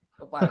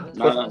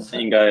？80%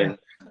应该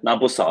那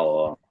不少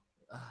哦，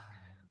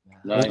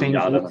那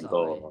压的很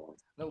多。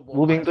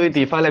卢宾对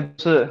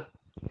Defilabs 是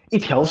一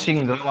条心，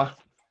你知道吗？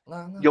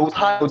有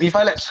他有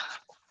Defilabs。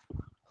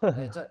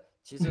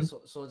其实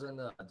说真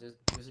的，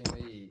就是因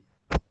为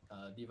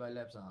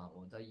Defilabs 啊，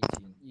我在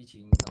疫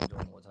情当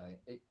中我才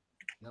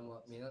那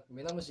么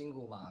没那么辛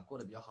苦嘛，过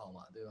得比较好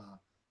嘛，对吧？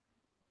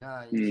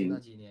那疫情那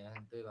几年，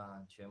对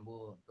吧？全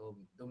部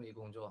都没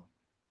工作。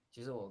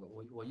其实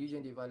我遇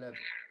见 Defilabs，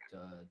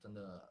 真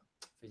的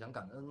非常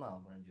感恩嘛，我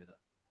个人觉得。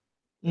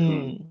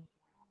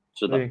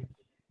是的。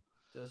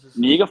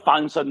你一个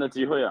翻身的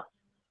机会啊！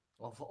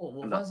我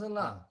翻身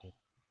了。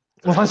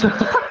我翻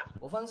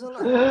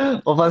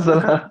身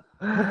了。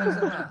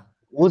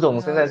吴总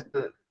现在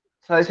是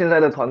现在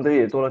的团队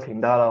也做得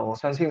挺大了，我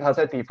相信他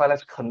在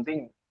Defilabs 肯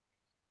定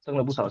挣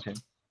了不少钱。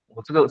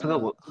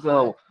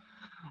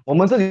我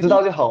们自己知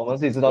道就好，我们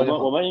自己知道就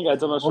好。我们应该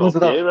这么说，我们知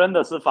道。别人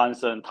的是翻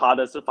身，他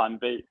的是翻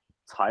倍，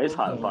财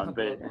产翻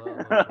倍。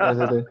对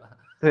对对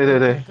对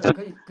对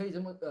对，可以这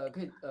么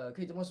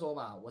可以这么说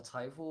嘛，我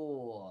财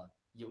富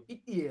有一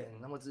点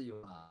那么自由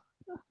啊，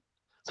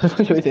财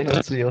富有一点点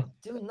自由，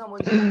就那么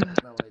一点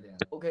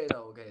，OK 的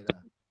OK 的。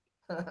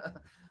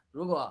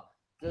如果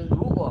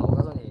我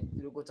告诉你，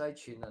如果在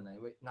群的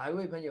哪一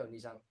位朋友你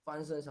想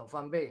翻身想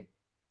翻倍，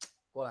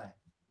过来，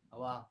好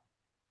吧？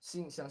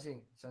相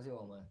信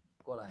我们，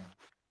过来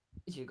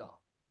一起搞，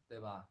对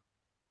吧？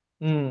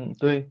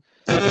对，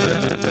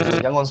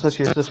阳光社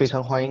区是非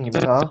常欢迎你们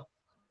的啊，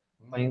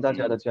欢迎大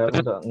家的加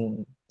入的，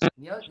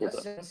你要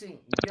相信，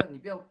你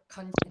不要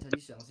看见才去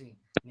相信，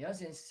你要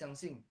先相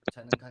信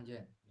才能看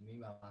见，你明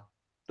白吗？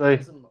对，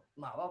这是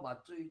马爸爸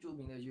最著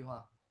名的一句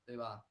话，对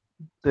吧？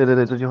对对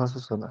对，这句话是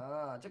什么？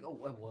啊，这个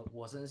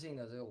我深信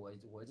的，这个我一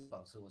直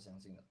保持我相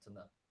信的，真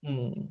的。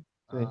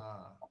对。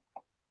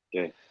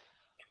对，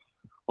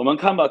我们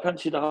看吧，看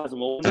其他什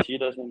么问题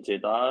的先解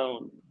答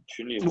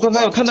群里。我刚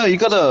刚有看到一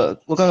个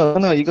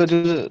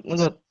就是那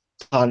个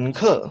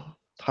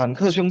坦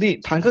克兄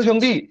弟，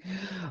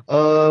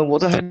我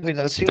的还没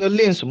讲新的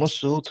链什么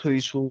时候推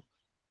出？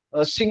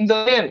新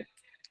的链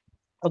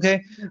 ，OK，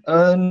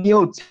你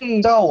有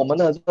进到我们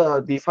的这个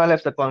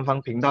Defilabs 的官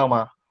方频道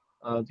吗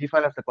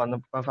？Defilabs 的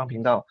官方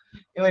频道，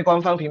因为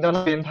官方频道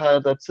那边它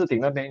的置顶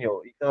那边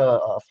有一个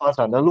发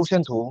展的路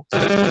线图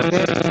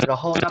，OK，然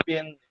后那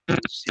边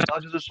写到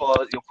就是说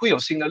会有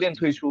新的链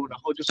推出，然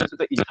后就是这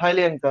个以太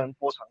链跟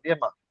波场链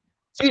嘛，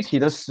具体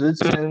的时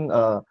间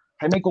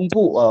还没公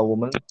布，我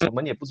们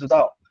也不知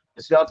道，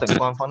也是要等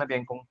官方那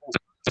边公布。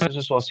就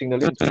是说新的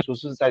链推出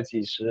是在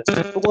几时？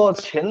不过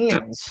前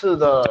两次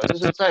的，就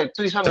是在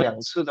对上两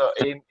次的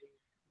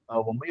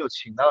我们有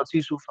请到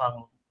技术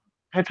方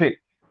Patrick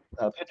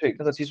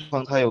那个技术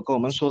方他有跟我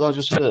们说到，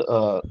就是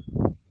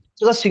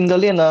这个新的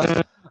链呢，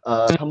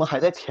他们还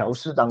在调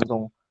试当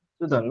中，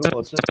就等如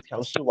果是调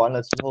试完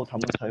了之后，他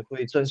们才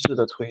会正式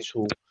的推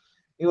出。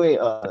因为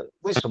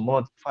为什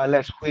么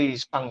Defilabs 会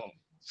上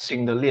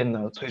新的链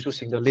呢？推出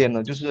新的链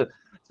呢？就是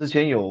之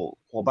前有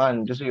伙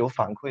伴就是有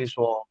反馈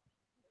说，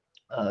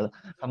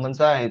他们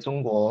在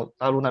中国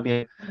大陆那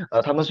边，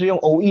他们是用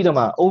OE 的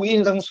嘛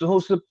，OE 当时候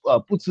是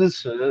不支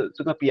持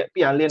这个币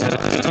安链的嘛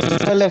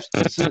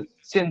，Defilabs 是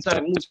现在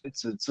目前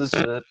只支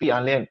持币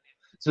安链，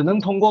只能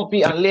通过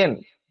币安链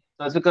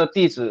的这个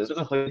地址，这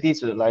个合约地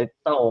址来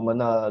到我们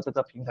的这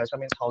个平台上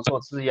面操作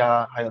质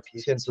押，还有提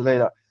现之类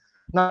的。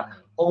那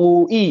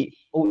OE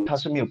它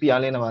是没有币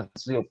安链的嘛，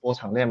只有波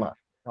场链嘛。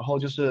然后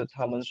就是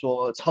他们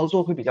说操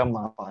作会比较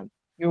麻烦，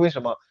因为为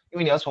什么？因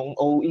为你要从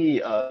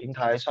OE 平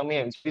台上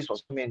面、交易所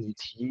上面你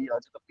提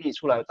这个币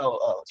出来到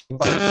钱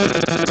包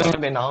那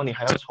边，然后你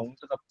还要从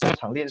这个波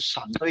场链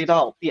闪对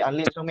到币安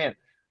链上面，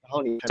然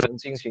后你才能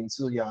进行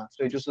质押，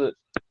所以就是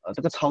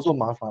这个操作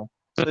麻烦。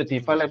所以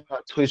Defilabs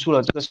推出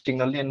了这个新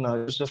的链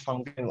呢，就是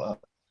方便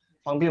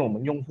我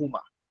们用户嘛，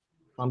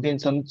方便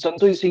针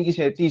对性一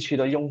些地区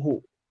的用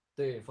户。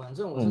对，反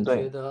正我是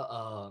觉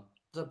得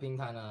这平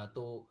台呢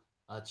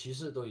其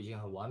实都已经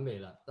很完美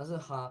了，但是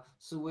它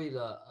是为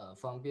了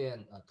方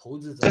便投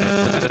资者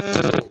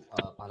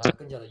把它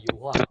更加的优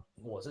化，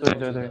我是这么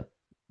觉得。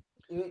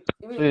因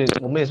为所以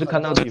我们也是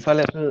看到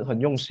Defilabs 是很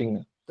用心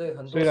的。对，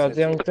很多对啊，这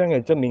样也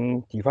证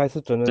明 DeFi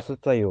是真的是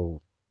在优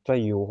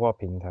化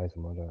平台什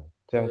么的，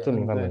这样证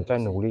明他们在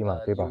努力嘛，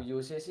对吧？有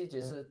些细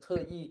节是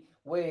特意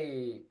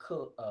为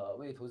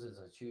投资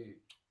者去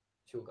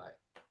修改，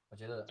我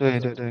觉得。对。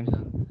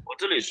我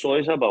这里说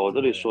一下吧，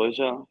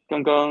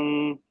刚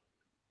刚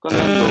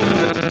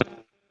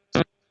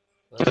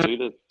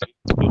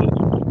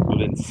有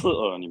点刺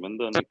耳，你们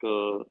的那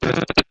个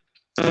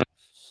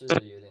是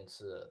有点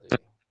刺耳，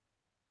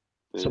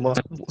对。什么？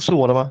是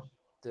我的吗？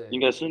对，应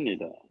该是你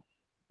的。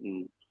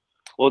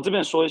我这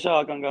边说一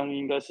下，刚刚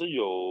应该是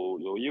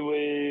有一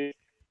位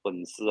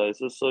粉丝还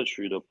是社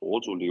区的博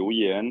主留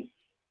言，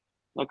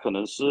那可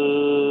能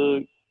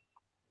是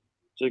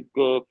这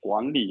个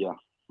管理啊，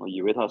我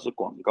以为他是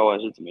广告还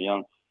是怎么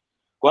样，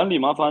管理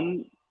麻烦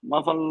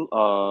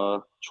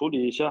处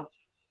理一下。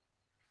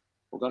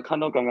我看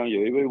到刚刚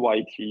有一位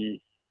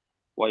YT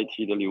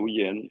的留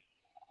言，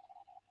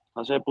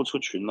他现在不出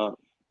群了，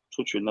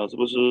是不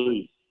是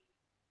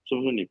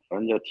你把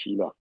人家踢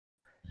了？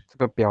这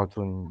个标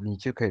准你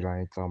就可以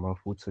来找我们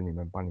扶持你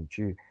们，帮你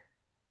去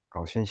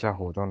搞线下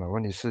活动了。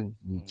问题是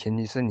前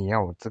提是你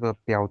要有这个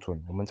标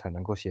准，我们才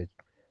能够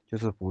就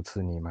是扶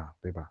持你嘛，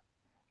对吧？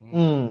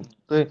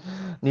对，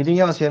你一定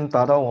要先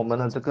达到我们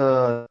的这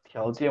个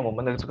条件，我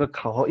们的这个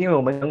考核，因为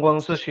我们阳光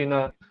社区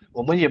呢，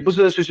我们也不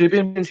是随随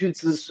便便去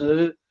支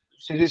持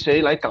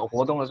谁来搞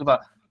活动了，是吧？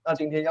那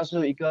今天要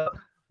是一个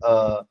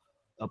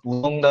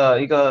普通的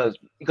一个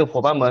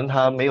伙伴们，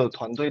他没有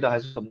团队的还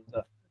是什么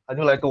的，他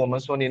就来跟我们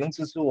说，你能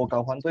支持我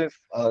搞团队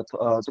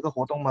这个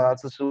活动吗？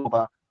支持我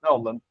吧，那我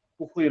们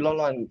不会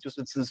乱就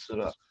是支持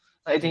了，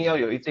那一定要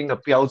有一定的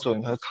标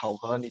准和考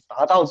核，你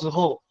达到之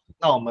后，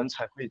那我们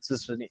才会支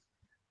持你。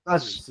那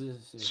是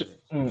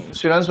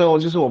虽然说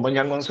就是我们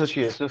阳光社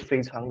区也是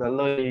非常的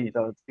乐意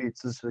的去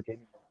支持给你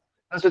们，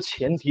但是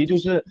前提就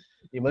是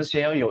你们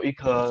先要有一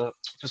颗，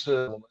就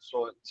是我们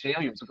说先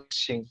要有这个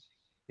心，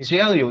你先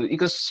要有一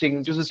个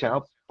心，就是想要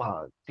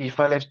把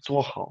Defilabs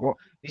做好。我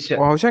你想，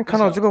我好像看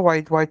到你想这个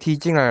YT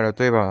进来了，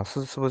对吧？是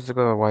不是这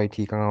个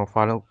YT 刚刚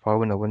发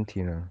问的问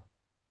题呢？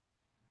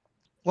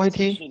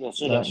 YT 是的，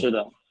是的，是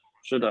的，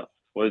是的，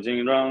我已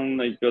经让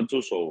那个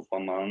助手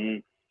帮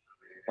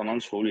忙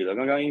处理了。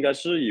刚刚应该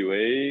是以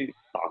为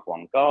打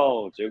广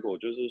告，结果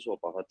就是说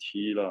把他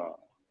踢了。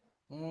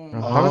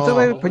好了，这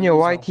位哦，朋友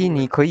YT，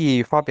你可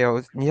以发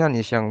表一下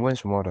你想问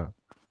什么的。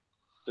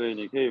对，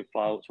你可以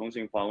重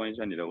新发问一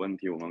下你的问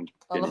题，我们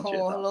给你解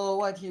答。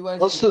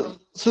 Hello，YT，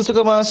是这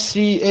个吗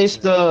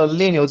？CS 的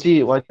猎牛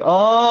记 YT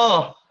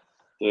哦，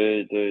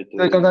对对对，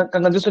对，刚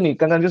刚就是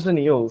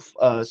你有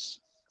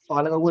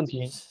发那个问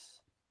题，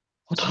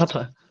我打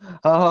断，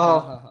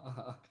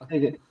好，那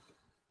个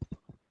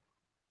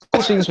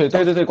扣薪水，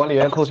对，管理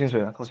员扣薪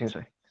水了，扣薪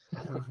水。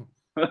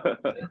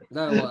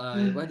那我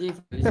YT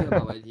回去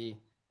了吧？YT，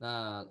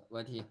那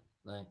YT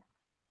来。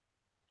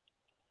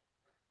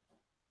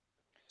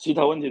其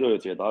他问题都有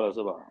解答了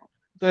是吧？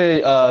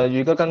对，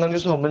宇哥刚刚就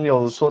是我们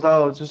有说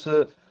到，就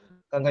是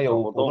刚刚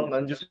有搞活动伙伴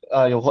们就是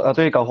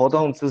对搞活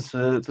动支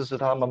持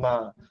他们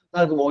嘛。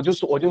那我就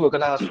有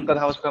跟他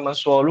们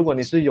说，如果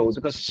你是有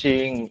这个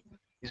心，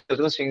你是有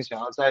这个心想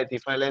要在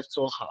Defilabs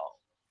做好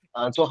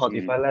做好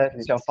Defilabs，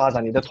你想发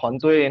展你的团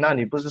队，那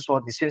你不是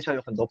说你线下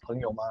有很多朋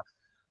友吗？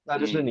那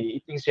就是你一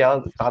定先要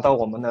达到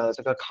我们的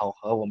这个考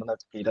核，我们的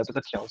给的这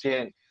个条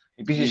件。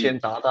你必须先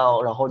达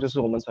到，然后就是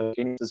我们才会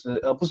给你支持，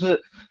而不是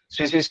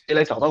谁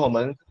来找到我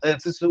们，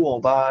支持我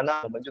吧，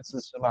那我们就支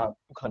持嘛，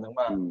不可能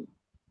嘛，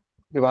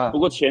对吧？不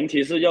过前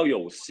提是要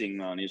有心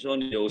啊，你说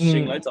你有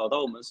心来嗯找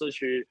到我们社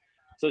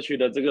区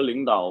的这个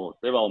领导，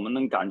对吧？我们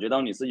能感觉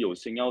到你是有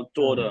心要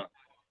做的，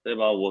对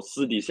吧？我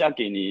私底下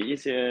给你一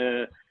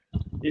些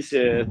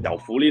小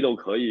福利都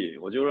可以，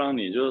我就让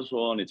你就是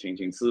说你请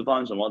吃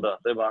饭什么的，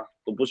对吧？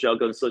都不需要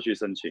跟社区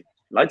申请，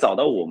来找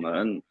到我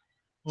们，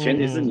前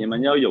提是你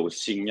们要有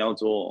心要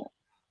做，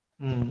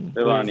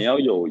对吧？你要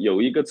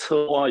有一个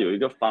策划，有一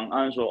个方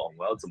案说，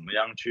我要怎么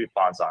样去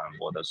发展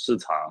我的市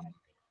场、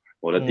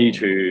我的地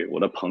区、我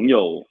的朋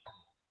友，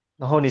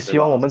然后你希对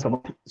吧？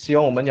希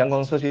望我们阳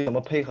光社区怎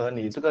么配合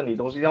你，这个你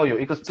都是要有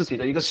一个自己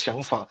的一个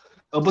想法，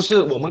而不是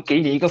我们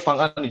给你一个方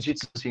案你去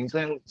执行，这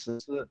样只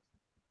是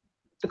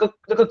这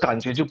个感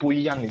觉就不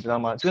一样，你知道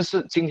吗？就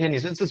是今天你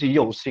是自己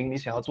有心，你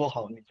想要做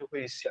好，你就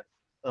会想，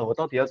我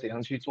到底要怎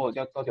样去做，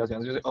到底要怎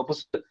样，就是而不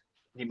是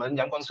你们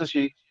阳光社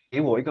区给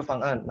我一个方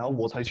案，然后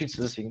我才去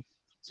执行，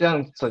这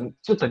样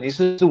就等于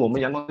是我们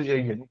阳光社区的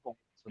员工，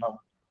知道吗？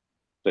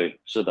对，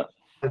是的，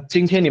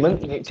今天你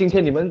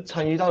们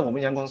参与到我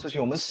们阳光社区，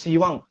我们希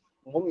望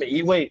我们每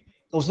一位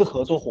都是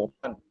合作伙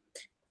伴，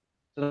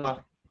知道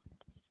吗？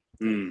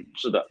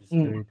是的，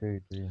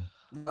对，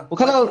我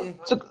看到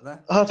这个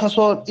他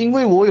说，因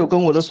为我有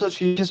跟我的社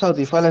区介绍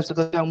Defilabs 这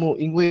个项目，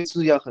因为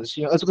质押很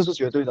信任，这个是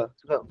绝对的，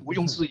这个毋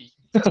庸置疑。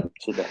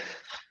是的。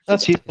那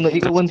其中的一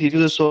个问题就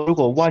是说，如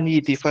果万一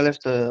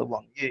Defilabs 的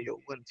网页有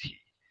问题，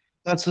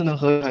那智能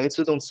合约还会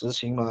自动执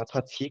行吗？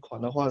它提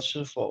款的话，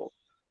是否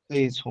可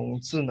以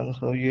从智能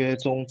合约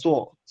中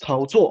做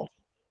操作？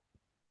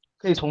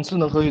可以从智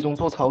能合约中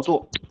做操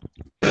作。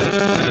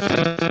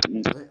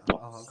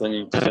声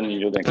音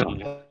有点卡。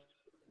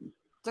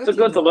这个这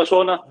个怎么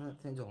说呢？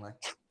田总来。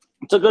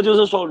这个就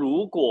是说，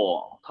如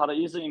果他的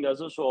意思应该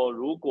是说，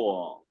如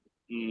果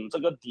这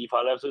个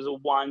Defilabs 就是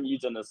万一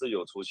真的是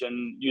有出现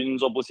运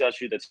作不下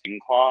去的情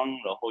况，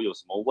然后有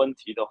什么问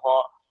题的话，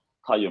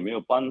他有没有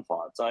办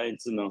法在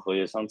智能合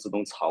约上自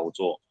动操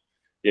作？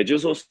也就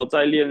是说，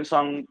在链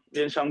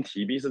上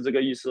提币是这个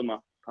意思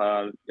吗？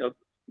他要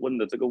问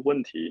的这个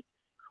问题，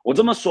我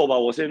这么说吧，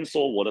我先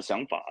说我的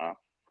想法啊，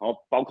然后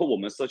包括我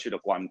们社区的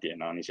观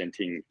点啊，你先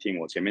听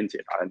我前面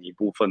解答的一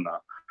部分啊。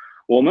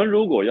我们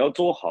如果要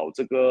做好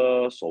这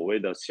个所谓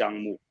的项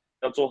目，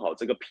要做好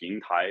这个平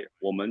台，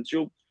我们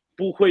就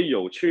不会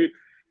有去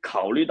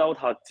考虑到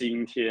它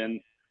今天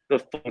的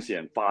风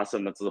险发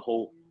生了之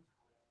后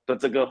的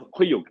这个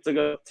会有这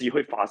个机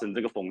会发生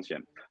这个风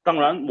险。当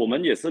然，我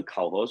们也是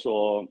考核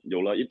说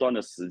有了一段的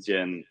时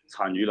间，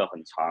参与了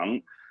很长，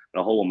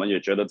然后我们也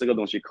觉得这个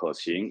东西可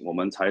行，我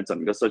们才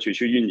整个社区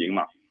去运营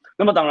嘛。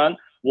那么当然，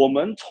我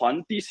们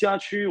传递下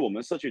去我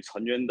们社区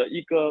成员的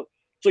一个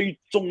最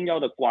重要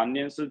的观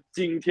念是，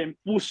今天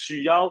不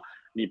需要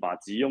你把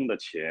急用的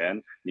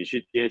钱，你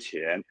去借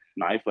钱、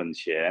奶粉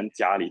钱、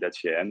家里的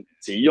钱，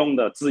急用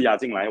的质押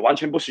进来，完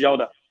全不需要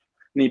的。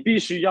你必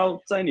须要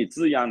在你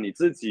质押你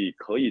自己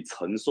可以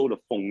承受的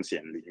风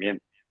险里面，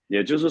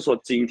也就是说，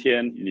今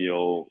天你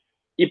有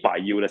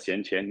100U 的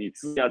闲钱，你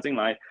质押进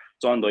来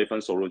赚多一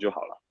份收入就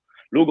好了。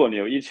如果你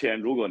有1000，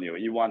如果你有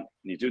1万，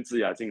你就质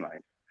押进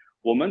来。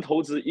我们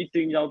投资一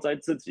定要在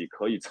自己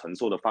可以承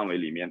受的范围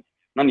里面。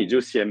那你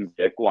就先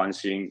别关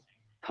心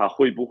它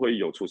会不会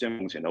有出现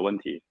风险的问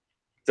题，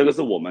这个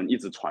是我们一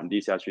直传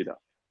递下去的。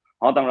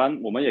然后当然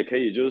我们也可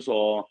以就是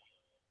说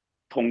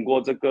通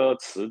过这个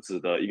池子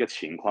的一个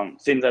情况，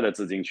现在的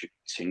资金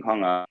情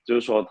况啊，就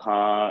是说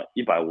它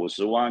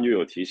150万又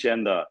有提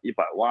现的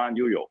，100万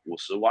又有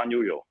，50万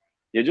又有，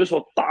也就是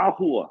说大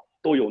户啊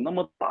都有那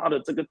么大的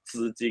这个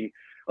资金，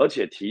而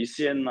且提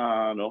现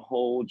啊，然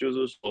后就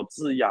是说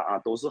质押啊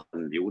都是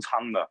很流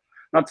畅的。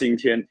那今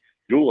天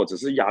如果只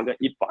是压个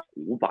100、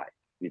500，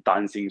你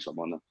担心什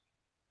么呢？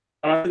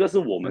当然，这个是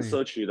我们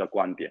社区的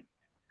观点。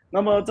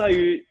那么在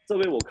于这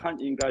位，我看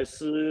应该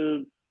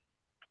是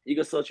一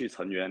个社区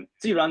成员。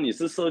既然你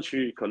是社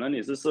区，可能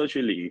你是社区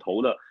领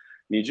头的，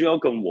你就要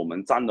跟我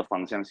们站的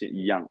方向是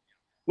一样。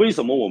为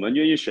什么我们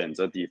愿意选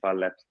择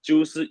Defilabs？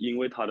 就是因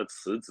为它的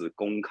池子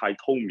公开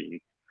透明，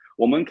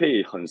我们可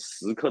以很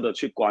时刻的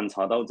去观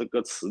察到这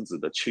个池子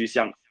的去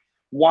向。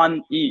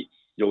万一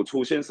有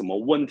出现什么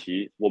问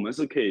题，我们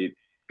是可以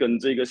跟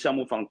这个项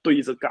目方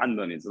对着干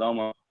的，你知道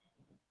吗？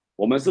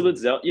我们是不是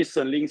只要一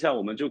声令下，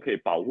我们就可以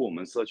保护我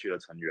们社区的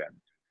成员？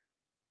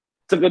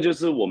这个就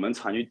是我们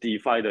参与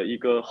DeFi 的一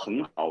个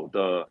很好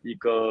的一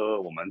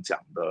个我们讲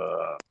的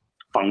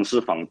方式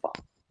方法。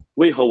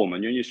为何我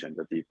们愿意选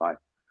择 DeFi？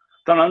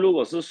 当然，如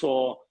果是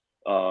说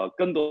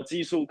更多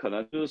技术，可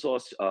能就是说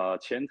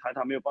前台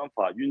它没有办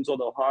法运作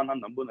的话，那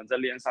能不能在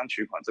链上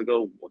取款？这个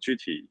我具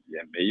体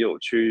也没有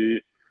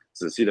去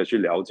仔细的去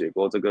了解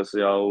过，这个是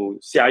要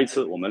下一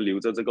次我们留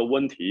着这个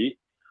问题。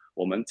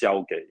我们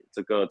交给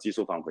这个技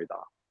术方回答，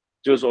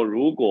就是说，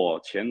如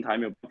果前台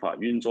没有办法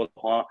运作的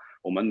话，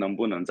我们能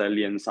不能在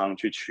链上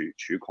去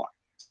取款？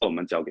我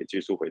们交给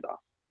技术回答。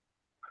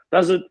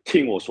但是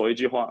听我说一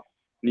句话，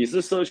你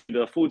是社区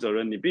的负责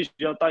人，你必须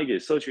要带给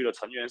社区的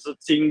成员是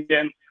今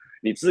天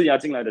你质押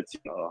进来的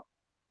金额，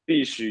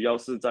必须要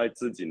是在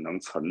自己能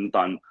承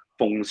担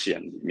风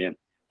险里面，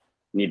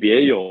你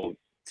别有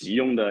急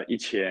用的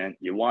1000、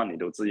10000你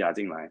都质押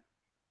进来，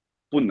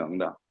不能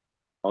的。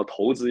然后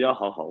投资要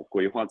好好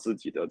规划自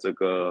己的这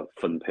个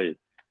分配，然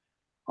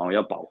后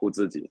要保护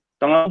自己。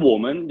当然，我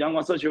们阳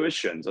光社区会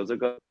选择这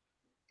个，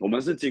我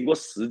们是经过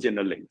时间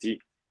的累积，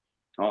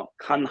然后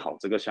看好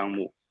这个项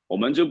目，我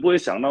们就不会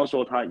想到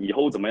说它以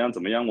后怎么样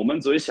怎么样，我们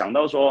只会想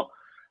到说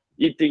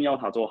一定要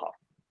它做好，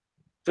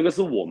这个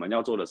是我们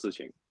要做的事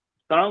情。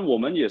当然，我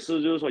们也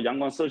是就是说阳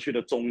光社区的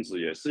宗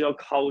旨也是要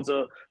靠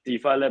着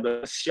Defilabs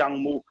的项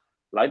目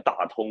来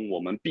打通我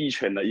们币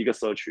圈的一个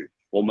社区。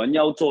我们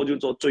要做就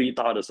做最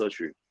大的社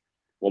区，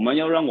我们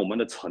要让我们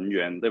的成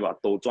员，对吧，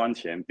都赚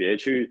钱，别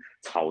去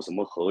炒什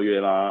么合约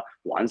啦，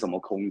玩什么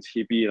空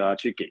气币啦，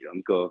去给人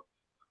割。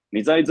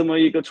你在这么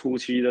一个初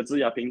期的质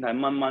押平台，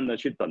慢慢的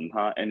去等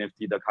它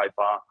NFT 的开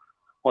发，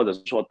或者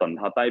是说等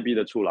它代币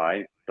的出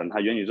来，等它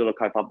元宇宙的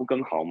开发，不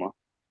更好吗？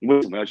为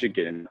什么要去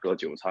给人割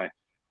韭菜？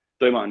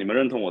对吗？你们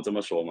认同我这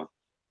么说吗？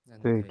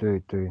对对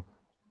对。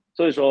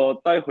所以说，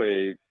待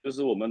会就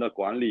是我们的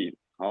管理，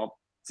好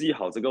记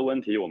好这个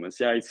问题，我们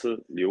下一次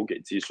留给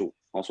技术。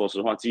说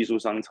实话，技术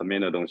上层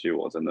面的东西，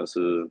我真的是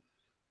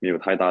没有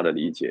太大的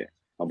理解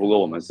啊。不过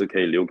我们是可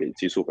以留给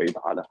技术回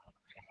答的。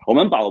我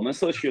们把我们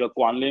社区的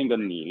观念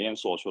跟理念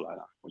说出来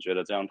了，我觉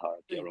得这样他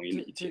比较容易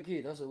理解。可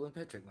以到时候问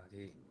Patrick 嘛，可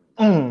以。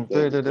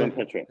对对对，问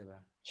Patrick， 对吧？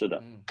是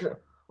的。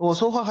我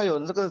说话还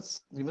有这个，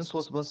你们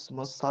说什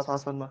么沙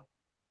声吗？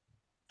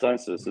暂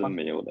时是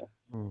没有的。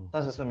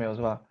暂时是没有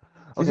是吧？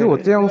其实我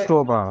这样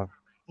说吧，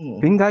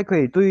平台可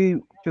以对，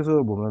就是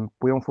我们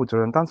不用负责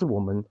任，但是我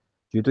们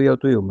绝对要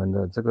对我们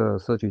的这个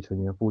社区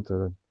成员负责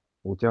任。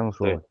我这样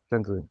说，这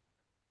样子。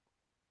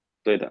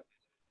对的。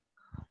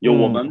有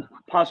我们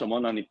怕什么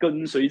呢？你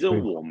跟随着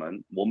我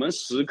们，我们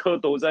时刻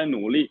都在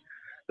努力，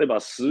对吧？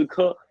时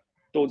刻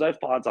都在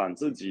发展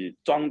自己，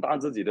壮大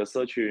自己的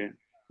社区。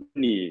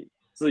你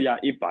质押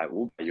100、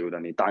500有的，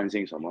你担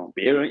心什么？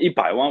别人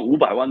100万、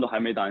500万都还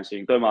没担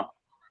心，对吗？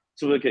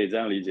是不是可以这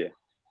样理解？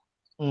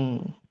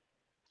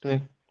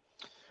对。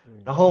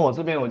然后我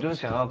这边我就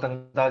想要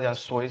跟大家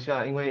说一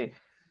下，因为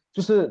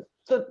就是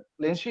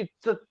连续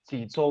这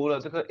几周的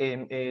这个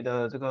AMA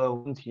的这个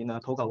问题呢，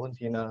投稿问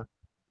题呢，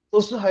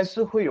都是还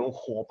是会有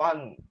伙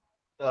伴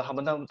他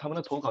们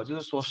的投稿就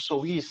是说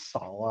收益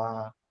少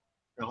啊，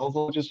然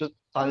后就是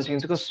担心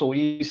这个收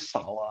益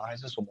少啊还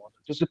是什么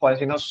的，就是关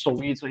心到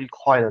收益这一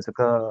块的这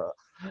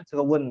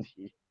个问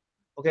题。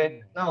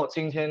OK， 那我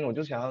今天我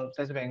就想要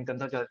在这边跟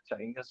大家讲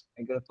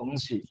一个东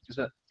西，就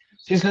是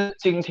其实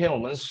今天我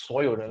们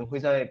所有人会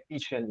在币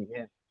圈里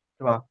面，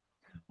对吧？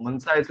我们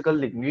在这个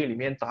领域里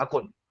面打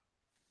滚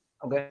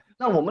 ，OK，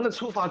 那我们的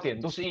出发点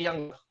都是一样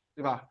的，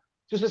对吧？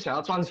就是想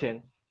要赚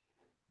钱，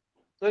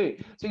所以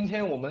今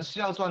天我们是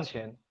要赚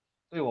钱，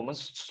对，我们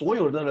所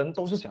有的人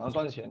都是想要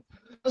赚钱，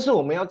但是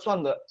我们要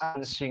赚的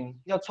安心，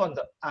要赚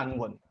的安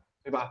稳，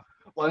对吧？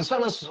晚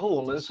上的时候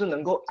我们是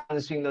能够安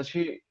心的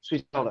去睡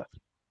觉的。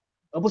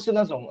而不是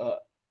那种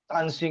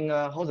担心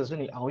啊，或者是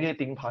你熬夜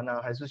盯盘啊，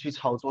还是去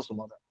操作什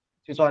么的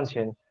去赚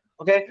钱。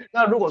OK，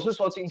 那如果是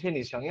说今天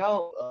你想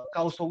要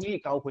高收益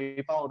高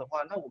回报的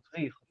话，那我可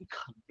以很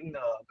肯定的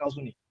告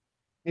诉你，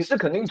你是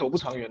肯定走不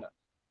长远的。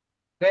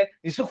OK，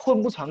 你是混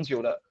不长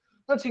久的。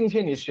那今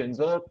天你选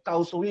择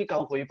高收益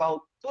高回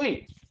报，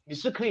对，你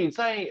是可以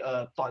在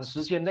短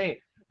时间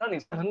内，让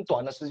你很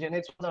短的时间内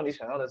赚到你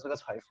想要的这个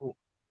财富。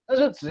但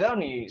是只要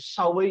你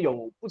稍微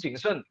有不谨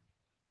慎，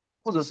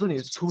或者是你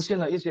出现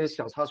了一些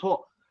小差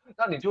错，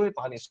那你就会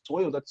把你所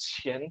有的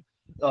钱，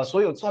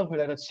所有赚回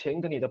来的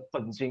钱跟你的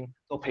本金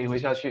都赔回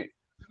下去。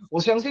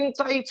我相信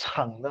在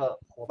场的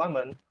伙伴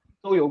们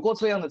都有过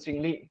这样的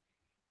经历，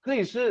可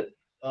以是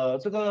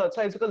这个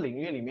在这个领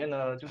域里面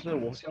呢，就是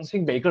我相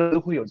信每个人都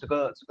会有这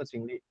个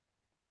经历。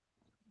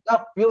那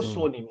不要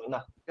说你们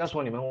了，不要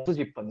说你们，我自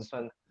己本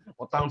身，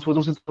我当初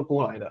都是这么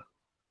过来的，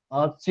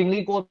经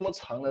历过这么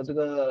长的这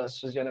个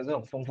时间的这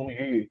种风风雨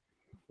雨，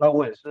那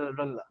我也是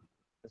认了，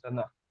真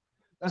的。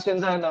那现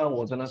在呢，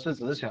我真的是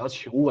只是想要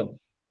求稳。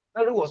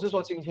那如果是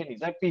说今天你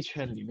在币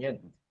圈里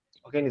面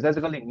，OK，你在这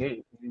个领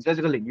域，你在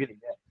这个领域里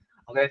面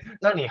，OK，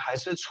那你还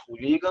是处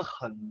于一个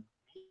很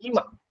迷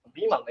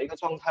茫的一个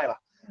状态了。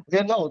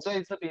OK，那我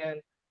在这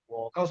边，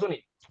我告诉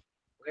你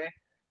，OK，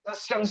那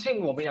相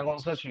信我们阳光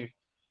社区，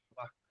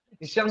啊，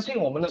你相信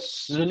我们的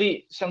实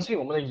力，相信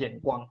我们的眼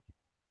光。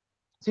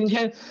今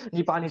天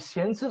你把你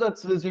闲置的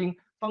资金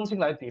放进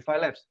来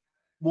Defilabs，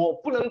 我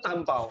不能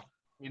担保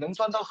你能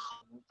赚到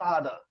很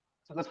大的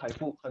这个财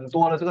富，很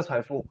多的这个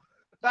财富，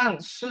但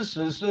事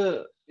实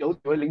是有几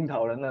位领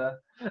导人呢，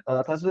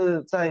他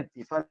是在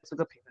Defilabs 这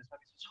个平台上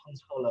面创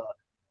造了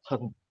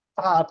很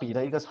大笔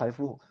的一个财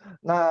富，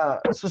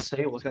那是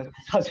谁？我相信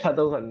大家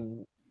都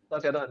很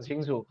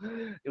清楚，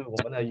就是我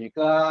们的宇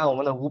哥啊，我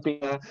们的吴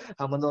斌啊，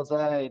他们都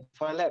在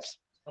Defilabs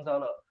创造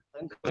了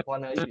很可观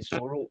的一笔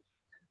收入。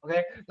OK，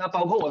那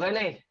包括我在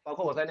内，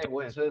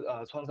我也是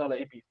创造了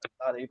一笔很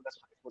大的一个财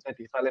富在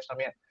Defilabs 上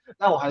面。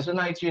那我还是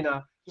那一句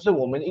呢，就是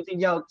我们一定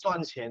要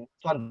赚钱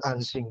赚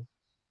安心。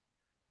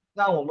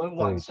那我们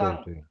晚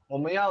上我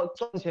们要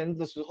赚钱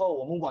的时候，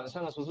我们晚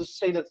上的时候是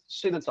睡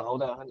得着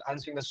的，很安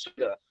心的睡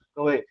的。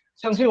各位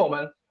相信我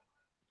们，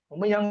我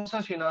们阳光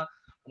社区呢，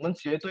我们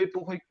绝对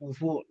不会辜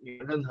负你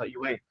们任何一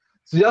位。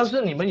只要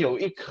是你们有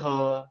一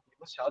颗你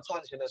们想要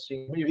赚钱的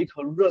心，你们有一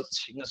颗热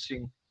情的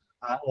心。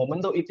我们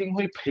都一定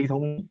会陪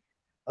同你，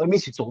而一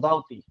起走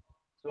到底，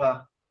是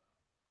吧？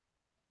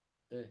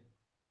对，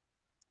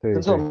对，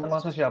但是我们阳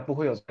光社区不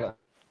会有这个。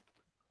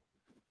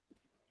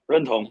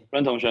认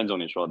同轩总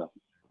你说的。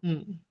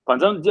反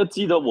正就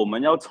记得我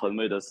们要成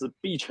为的是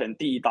币圈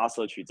第一大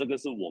社区，这个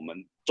是我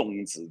们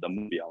宗旨的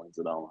目标，你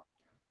知道吗？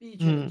币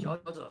圈的佼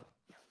佼者。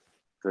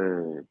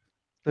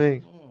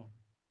对，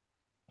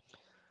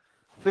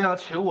对啊，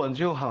求稳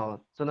就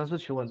好，真的是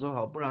求稳就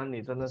好，不然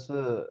你真的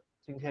是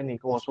今天你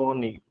跟我说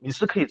你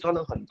是可以赚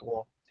到很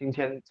多，今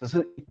天只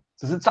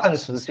是暂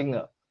时性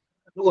的。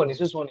如果你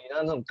是说你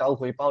那种高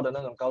回报的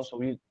那种高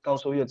收益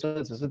的，这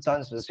个只是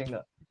暂时性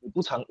的，你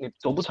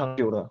走不长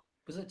久的。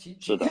不是，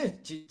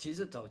其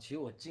实早期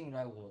我进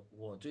来，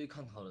我最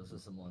看好的是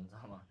什么，你知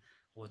道吗？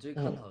我最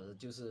看好的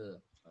就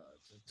是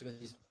这个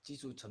技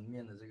术层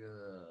面的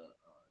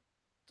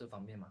这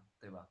方面嘛，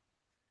对吧？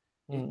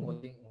我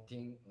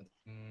听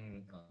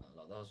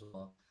老道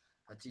说，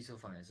他技术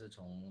方也是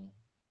从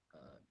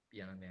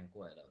币安那边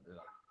过来的，对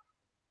吧？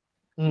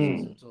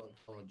是做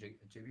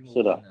绝壁模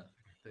板的，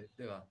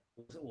对吧？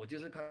我就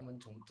是看他们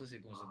从这些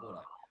公司过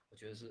来，我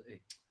觉得是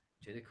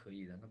绝对可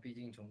以的。那毕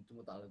竟从这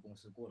么大的公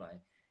司过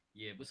来，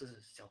也不是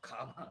小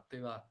咖嘛，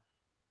对吧？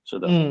是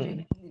的。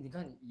你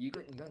看你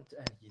看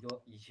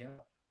以前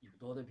有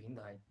多的平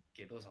台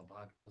给多少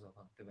趴，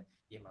对吧？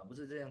也嘛不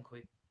是这样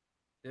亏，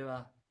对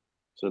吧？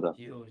是的。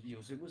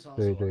有谁不双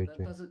手啊？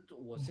但是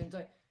我现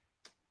在，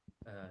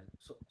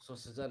说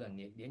实在的，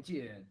年纪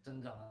也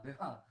增长了，对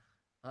吧？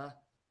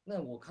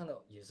那我看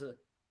到也是，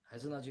还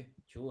是那句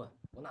求稳，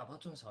我哪怕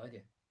赚少一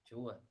点，求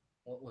稳，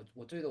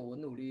我最多我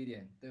努力一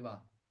点，对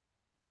吧？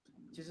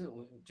其实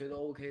我觉得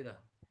OK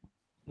的。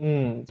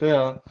对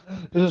啊，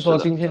就是说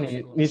今天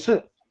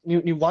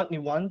你玩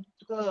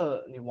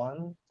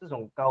这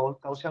种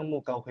高项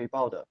目高回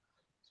报的，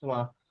是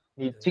吗？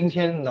你今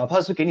天哪怕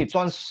是给你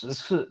赚10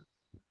次，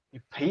你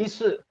赔一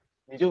次，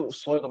你就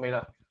所有都没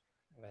了。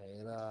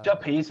只要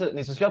赔一次，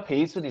你只需要赔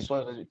一次，你所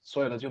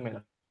有的就没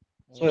了，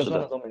所有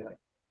赚的都没了。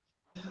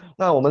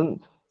那我们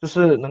就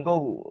是能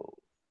够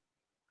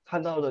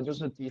看到的，就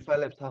是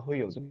Defilabs 它会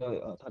有这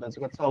个它的这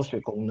个造血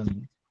功能。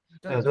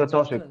这个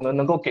造血功能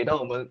能够给到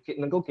我们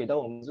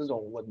这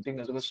种稳定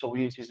的这个收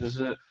益，其实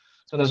是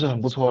真的是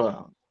很不错的。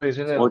所以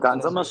现在我敢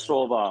这么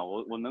说吧，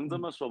我能这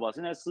么说吧，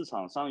现在市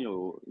场上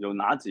有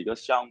哪几个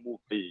项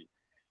目可以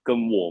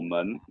跟我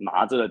们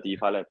拿着的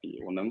DeFi 来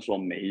比？我能说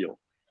没有，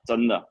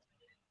真的。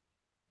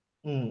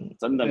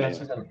真的没有，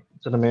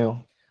真的没有。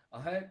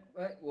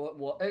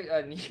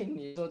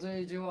你说这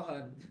一句话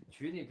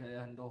群里可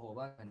能很多伙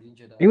伴肯定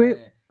觉得，因为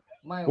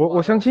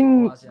我相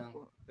信，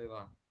对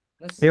吧？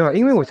没有啊，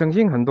因为我相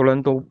信很多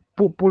人都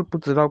不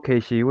知道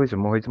KC 为什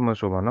么会这么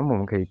说吧。那么我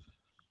们可以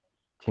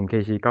请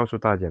KC 告诉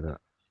大家的。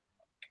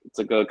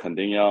这个肯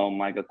定要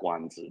卖个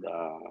关子的，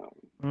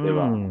对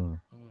吧？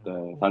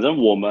对，反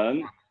正我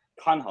们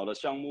看好的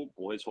项目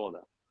不会错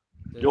的。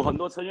有很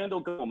多成员都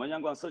跟我们阳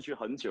光社区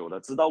很久了，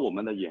知道我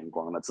们的眼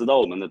光了，知道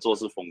我们的做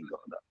事风格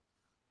的，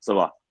是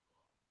吧？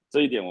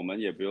这一点我们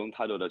也不用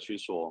太多的去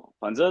说。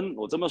反正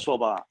我这么说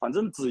吧，反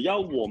正只要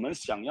我们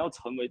想要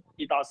成为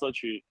一大社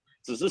区，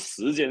只是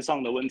时间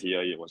上的问题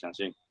而已，我相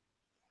信。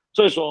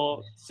所以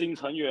说，新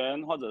成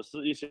员或者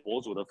是一些博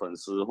主的粉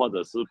丝，或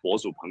者是博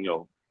主朋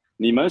友，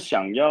你们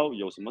想要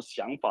有什么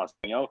想法，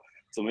想要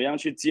怎么样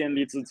去建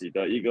立自己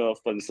的一个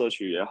分社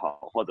区也好，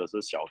或者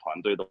是小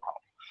团队都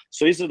好，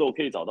随时都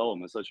可以找到我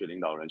们社区领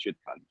导人去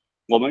谈。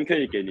我们可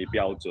以给你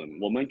标准，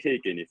我们可以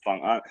给你方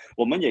案，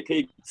我们也可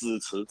以支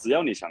持，只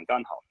要你想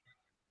干好，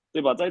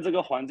对吧？在这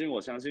个环境，我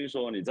相信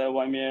说你在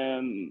外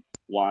面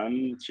玩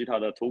其他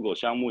的土狗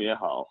项目也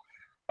好，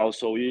高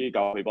收益、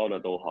高回报的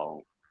都好，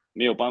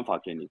没有办法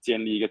给你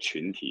建立一个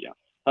群体啊。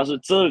但是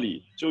这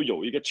里就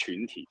有一个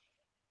群体，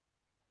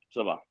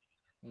是吧？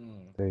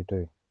对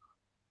对。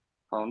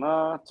好，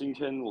那今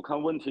天我看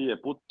问题也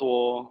不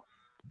多，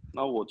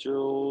那我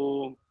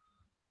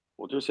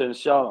就先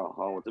下了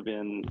哈。我这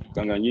边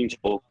刚刚应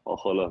酬，我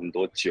喝了很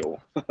多酒。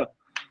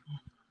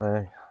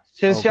哎，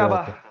先下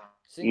吧。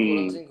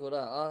辛苦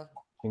了啊！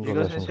宇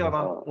哥先下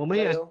吧，我们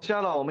也下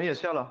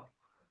了，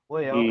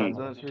我也要赶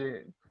着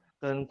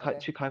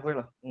去开会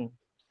了。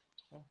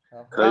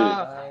可以。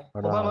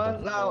伙伴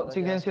们，那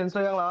今天先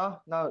这样了啊。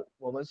那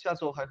我们下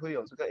周还会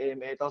有这个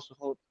AMA， 到时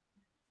候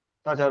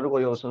大家如果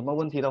有什么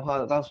问题的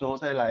话，到时候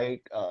再来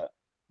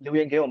留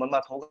言给我们吧，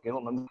投稿给我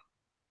们吧。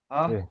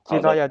啊，对，记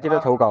得大家记得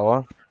投稿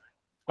啊。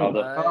好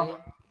的，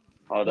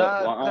好的，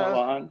晚安，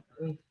晚安。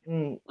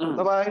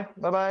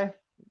拜拜，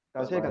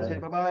感谢，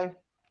拜拜。